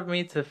it odd of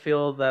me to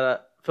feel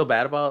that... feel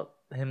bad about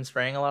him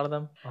spraying a lot of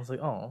them? I was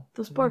like, oh.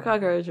 Those poor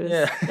cockroaches.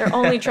 Yeah. They're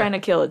only trying to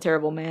kill a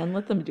terrible man.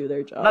 Let them do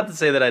their job. Not to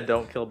say that I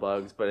don't kill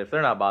bugs, but if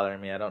they're not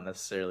bothering me, I don't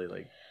necessarily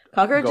like...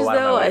 Cockroaches,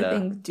 though, I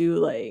think do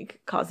like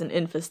cause an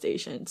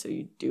infestation, so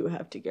you do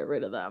have to get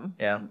rid of them.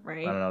 Yeah.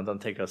 Right? I don't know.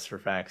 Don't take us for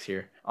facts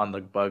here on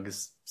the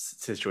bugs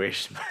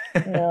situation.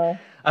 No.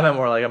 I meant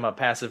more like I'm a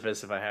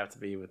pacifist if I have to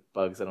be with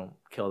bugs. I don't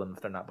kill them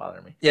if they're not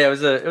bothering me. Yeah, it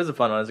was a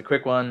fun one. It was a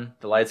quick one.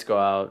 The lights go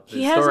out. The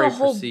he has story a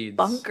whole proceeds.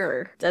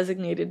 bunker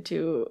designated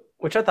to...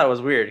 Which I thought was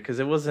weird because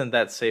it wasn't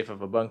that safe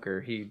of a bunker.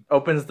 He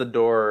opens the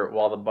door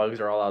while the bugs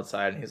are all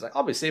outside, and he's like,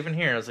 I'll be safe in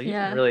here. And I was like, you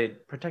can really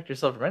protect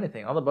yourself from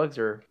anything. All the bugs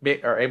are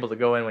able to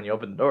go in when you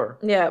open the door.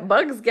 Yeah,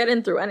 bugs get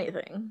in through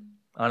anything.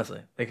 Honestly,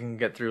 they can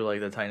get through like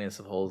the tiniest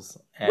of holes.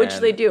 Which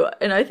they do.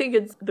 And I think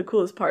it's the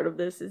coolest part of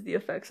this is the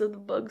effects of the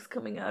bugs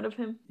coming out of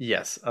him.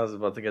 Yes, I was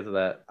about to get to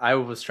that. I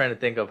was trying to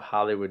think of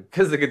how they would,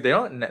 because they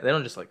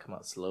don't just like come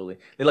out slowly.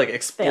 They like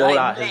explode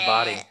out his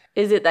body.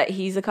 Is it that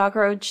he's a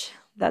cockroach?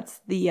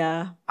 That's the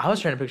I was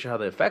trying to picture how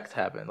the effects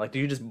happen. Like, do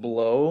you just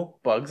blow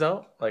bugs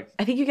out? Like,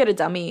 I think you get a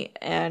dummy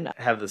and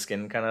have the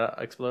skin kind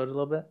of explode a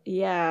little bit?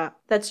 Yeah,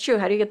 that's true.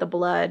 How do you get the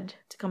blood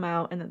to come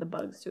out and then the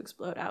bugs to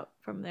explode out?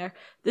 from there.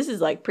 This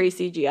is like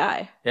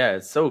pre-CGI. Yeah,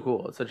 it's so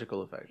cool. It's such a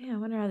cool effect. Yeah, I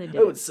wonder how they did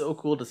Oh, it. it's so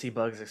cool to see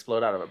bugs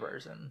explode out of a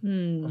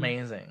person.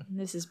 Amazing.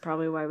 This is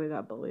probably why we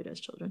got bullied as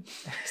children.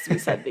 Because we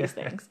said these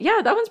things.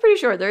 Yeah, that one's pretty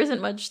short. There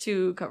isn't much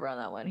to cover on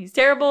that one. He's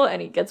terrible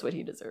and he gets what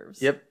he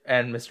deserves. Yep,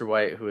 and Mr.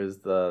 White, who is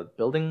the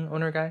building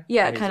owner guy.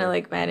 Yeah, kind of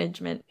like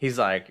management. He's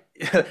like,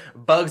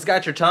 bugs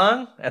got your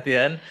tongue at the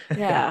end.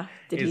 Yeah.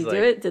 Did he do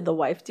it? Did the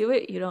wife do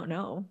it? You don't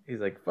know. He's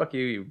like, fuck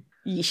you, you.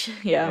 Yeesh.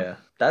 Yeah.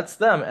 That's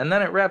them. And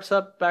then it wraps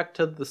up back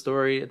to the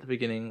story at the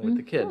beginning with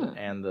the kid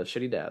and the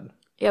shitty dad.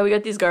 Yeah, we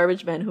got these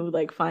garbage men who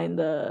like find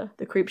the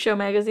Creep Show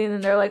magazine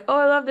and they're like, oh,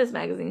 I love this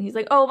magazine. He's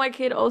like, oh, my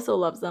kid also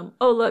loves them.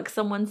 Oh, look,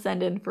 someone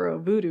send in for a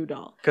voodoo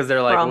doll. Because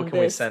they're like, what can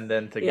we send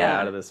in to get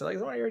out of this? They're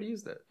like, oh, I already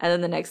used it. And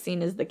then the next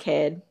scene is the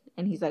kid.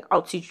 And he's like,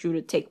 I'll teach you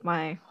to take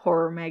my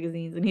horror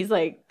magazines. And he's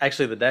like...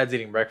 Actually, the dad's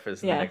eating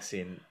breakfast in the next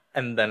scene.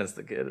 And then it's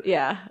the kid.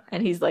 Yeah.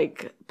 And he's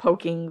like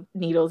poking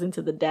needles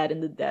into the dad.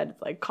 And the dad's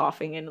like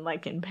coughing and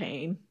like in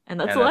pain. And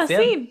that's the last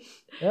scene.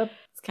 Yep.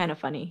 It's kind of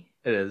funny.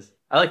 It is.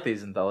 I like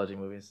these anthology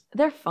movies.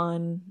 They're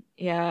fun.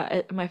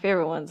 Yeah. My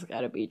favorite one's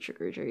got to be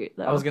Trick or Treat,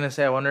 though. I was going to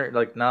say, I wonder,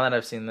 like, now that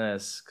I've seen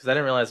this, because I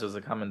didn't realize it was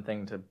a common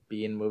thing to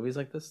be in movies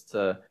like this,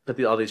 to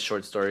put all these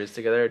short stories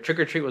together. Trick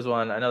or Treat was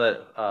one. I know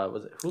that,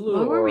 was it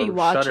Hulu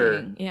or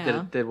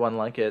Shudder did one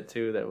like it,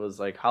 too, that was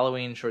like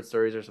Halloween short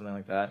stories or something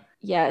like that.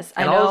 Yes,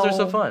 and I know. And all those are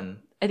so fun.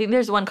 I think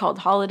there's one called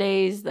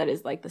Holidays that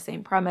is like the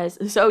same premise.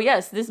 So,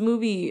 yes, this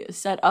movie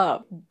set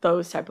up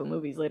those type of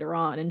movies later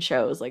on and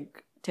shows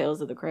like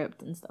Tales of the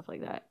Crypt and stuff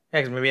like that. Yeah,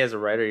 because maybe as a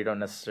writer, you don't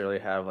necessarily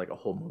have like a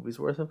whole movie's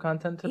worth of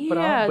content to put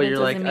out, but you're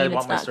like, I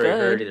want my story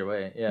heard either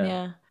way.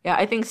 Yeah.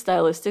 I think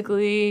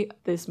stylistically,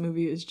 this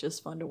movie is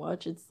just fun to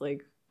watch. It's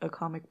like a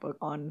comic book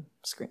on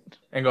screen.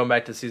 And going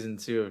back to season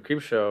 2 of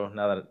Creepshow,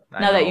 now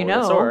that you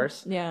know the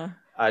source,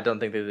 I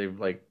don't think that they've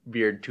like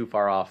veered too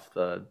far off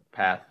the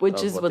path.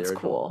 Which is what's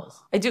cool.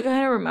 Was. I do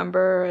kind of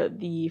remember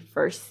the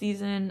first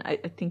season. I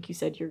think you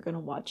said you're going to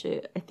watch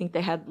it. I think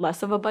they had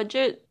less of a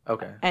budget.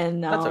 Okay.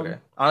 And that's okay.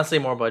 Honestly,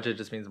 more budget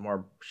just means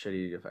more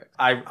shitty effects.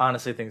 I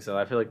honestly think so.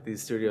 I feel like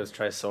these studios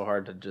try so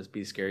hard to just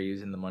be scary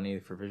using the money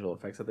for visual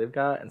effects that they've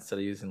got instead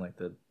of using like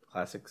the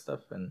classic stuff.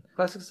 And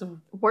classic stuff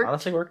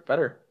honestly worked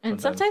better. And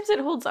sometimes it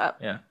holds up.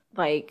 Yeah.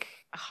 Like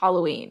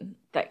Halloween,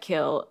 that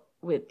kill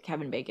with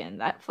Kevin Bacon,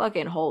 that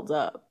fucking holds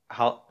up.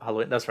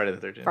 Halloween, that's Friday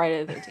the 13th.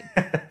 Friday the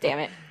 13th. Damn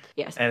it.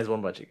 Yes. And his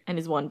one butt cheek. And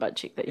his one butt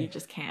cheek that you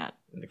just can't.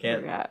 You can't.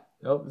 Forget.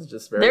 Nope, it's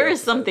just very. There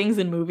is some things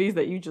in movies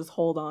that you just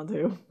hold on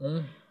to.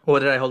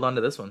 What did I hold on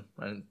to this one?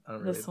 I don't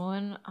really... This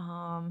one,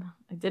 I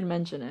did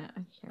mention it.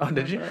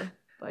 Did you?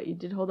 But you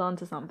did hold on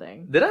to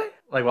something. Did I?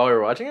 Like while we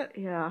were watching it?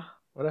 Yeah.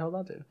 What did I hold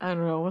on to? I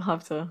don't know. We'll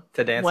have to.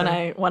 To dance. When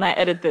I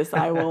edit this,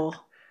 I will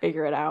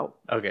figure it out.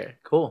 Okay,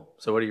 cool.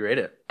 So what do you rate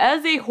it?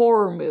 As a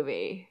horror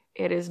movie,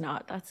 it is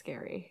not that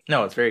scary.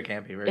 No, it's very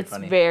campy, very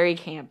funny. It's very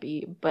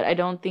campy, but I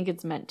don't think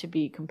it's meant to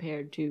be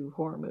compared to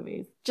horror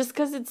movies. Just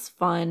because it's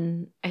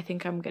fun, I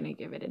think I'm going to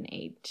give it an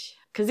 8.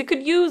 Because it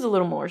could use a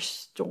little more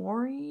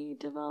story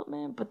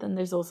development, but then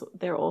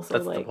they're also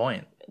that's like... the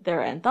point.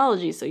 They're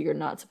anthologies, so you're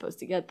not supposed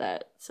to get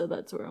that. So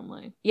that's where I'm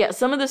like... Yeah,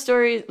 some of the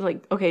stories,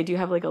 like, okay, do you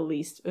have like a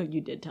least... Oh,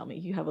 you did tell me.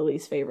 You have a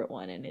least favorite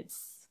one, and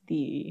it's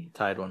the...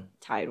 Tied one.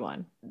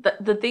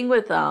 The thing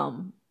with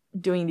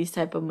doing these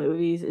type of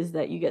movies is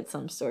that you get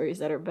some stories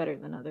that are better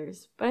than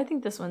others. But I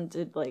think this one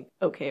did like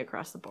okay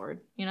across the board,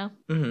 you know?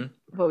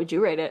 Mm-hmm. What would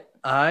you rate it?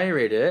 I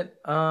rate it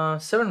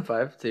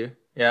 7.5 too.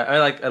 Yeah,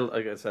 like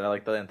I said, I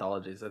like the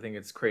anthologies. I think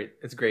it's great.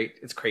 It's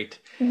great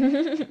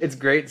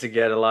to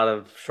get a lot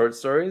of short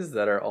stories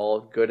that are all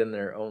good in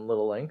their own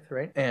little length,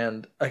 right?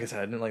 And like I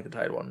said, I didn't like the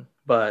Tide one,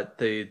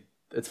 but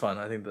it's fun.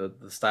 I think the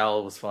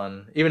style was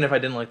fun. Even if I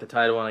didn't like the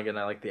Tide one, again,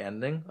 I like the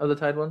ending of the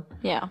Tide one.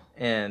 Yeah.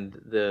 And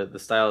the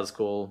style is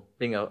cool.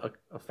 Being a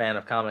fan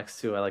of comics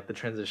too, I like the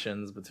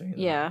transitions between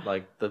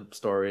like the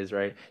stories,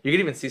 right? You could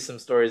even see some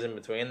stories in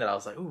between that I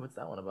was like, ooh, what's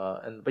that one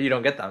about? But you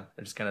don't get them.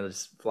 They're just kind of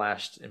just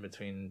flashed in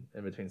between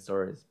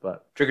stories.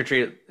 But Trick or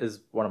Treat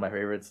is one of my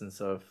favorites, and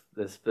so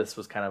if this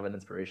was kind of an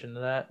inspiration to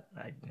that,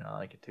 I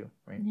like it too,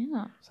 right?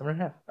 Yeah.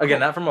 7.5.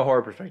 Again, not from a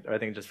horror perspective. I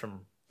think just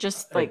from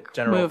like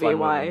movie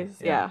wise,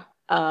 yeah.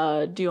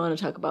 Do you want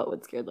to talk about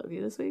what scared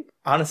Loki this week?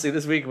 Honestly,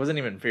 this week wasn't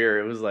even fear.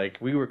 It was like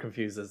we were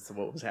confused as to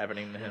what was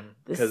happening to him.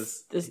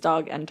 Because this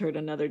dog entered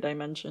another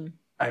dimension.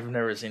 I've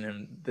never seen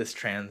him this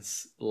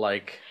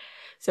trans-like.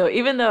 So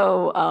even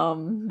though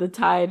the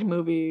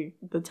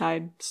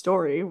Tide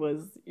story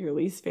was your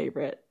least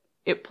favorite,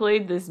 it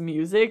played this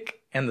music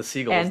and the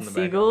seagulls in the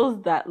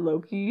background. That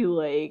Loki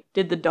like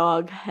did the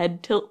dog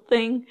head tilt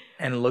thing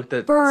and looked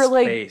at for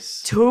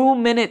space. Like 2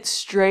 minutes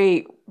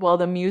straight while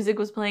the music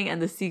was playing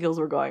and the seagulls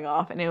were going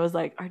off, and it was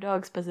like, our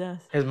dog's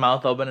possessed. His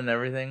mouth open and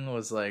everything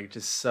was like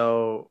just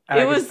so...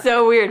 It was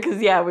so weird because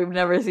we've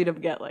never seen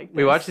him get like this.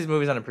 We watched these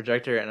movies on a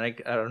projector, and I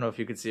don't know if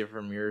you could see it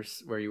from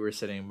yours where you were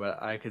sitting,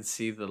 but I could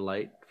see the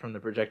light from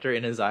the projector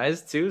in his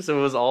eyes too, so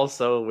it was all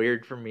so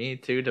weird for me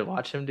too to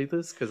watch him do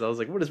this because I was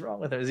like, what is wrong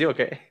with him? Is he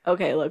okay?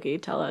 Okay, Loki,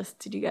 tell us,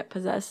 did you get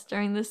possessed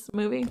during this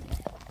movie?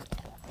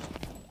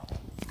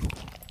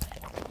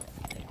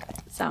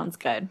 Sounds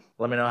good.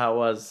 Let me know how it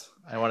was.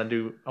 I want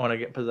to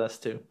get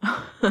possessed too.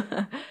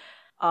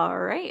 All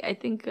right. I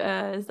think,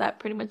 is that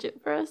pretty much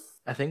it for us?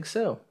 I think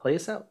so. Play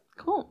us out.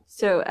 Cool.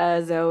 So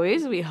as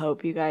always, we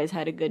hope you guys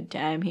had a good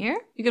time here.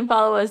 You can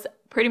follow us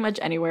pretty much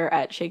anywhere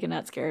at Shaken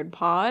Not Scared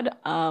Pod.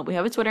 We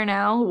have a Twitter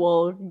now.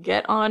 We'll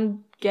get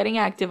on getting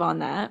active on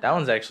that. That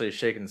one's actually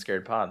Shaken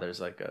Scared Pod. There's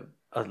like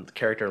a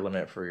character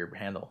limit for your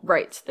handle.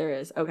 Right, there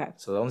is. Okay.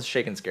 So that one's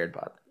Shaken Scared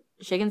Pod.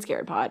 Shaken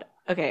Scared Pod.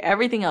 Okay,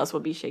 everything else will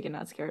be Shaken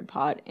Not Scared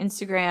Pod.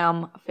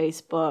 Instagram,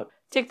 Facebook,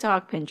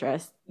 TikTok,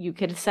 Pinterest. You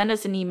can send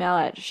us an email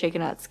at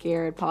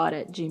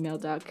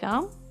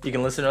shakennotscaredpod@gmail.com. You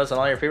can listen to us on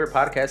all your favorite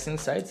podcasting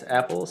sites,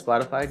 Apple,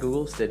 Spotify,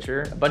 Google,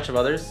 Stitcher, a bunch of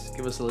others.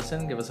 Give us a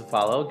listen, give us a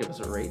follow, give us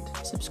a rate.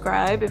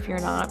 Subscribe if you're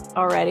not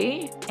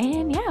already.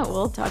 And yeah,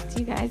 we'll talk to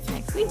you guys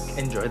next week.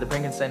 Enjoy the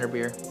Frankensteiner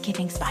beer. Okay,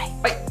 thanks. Bye.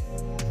 Bye.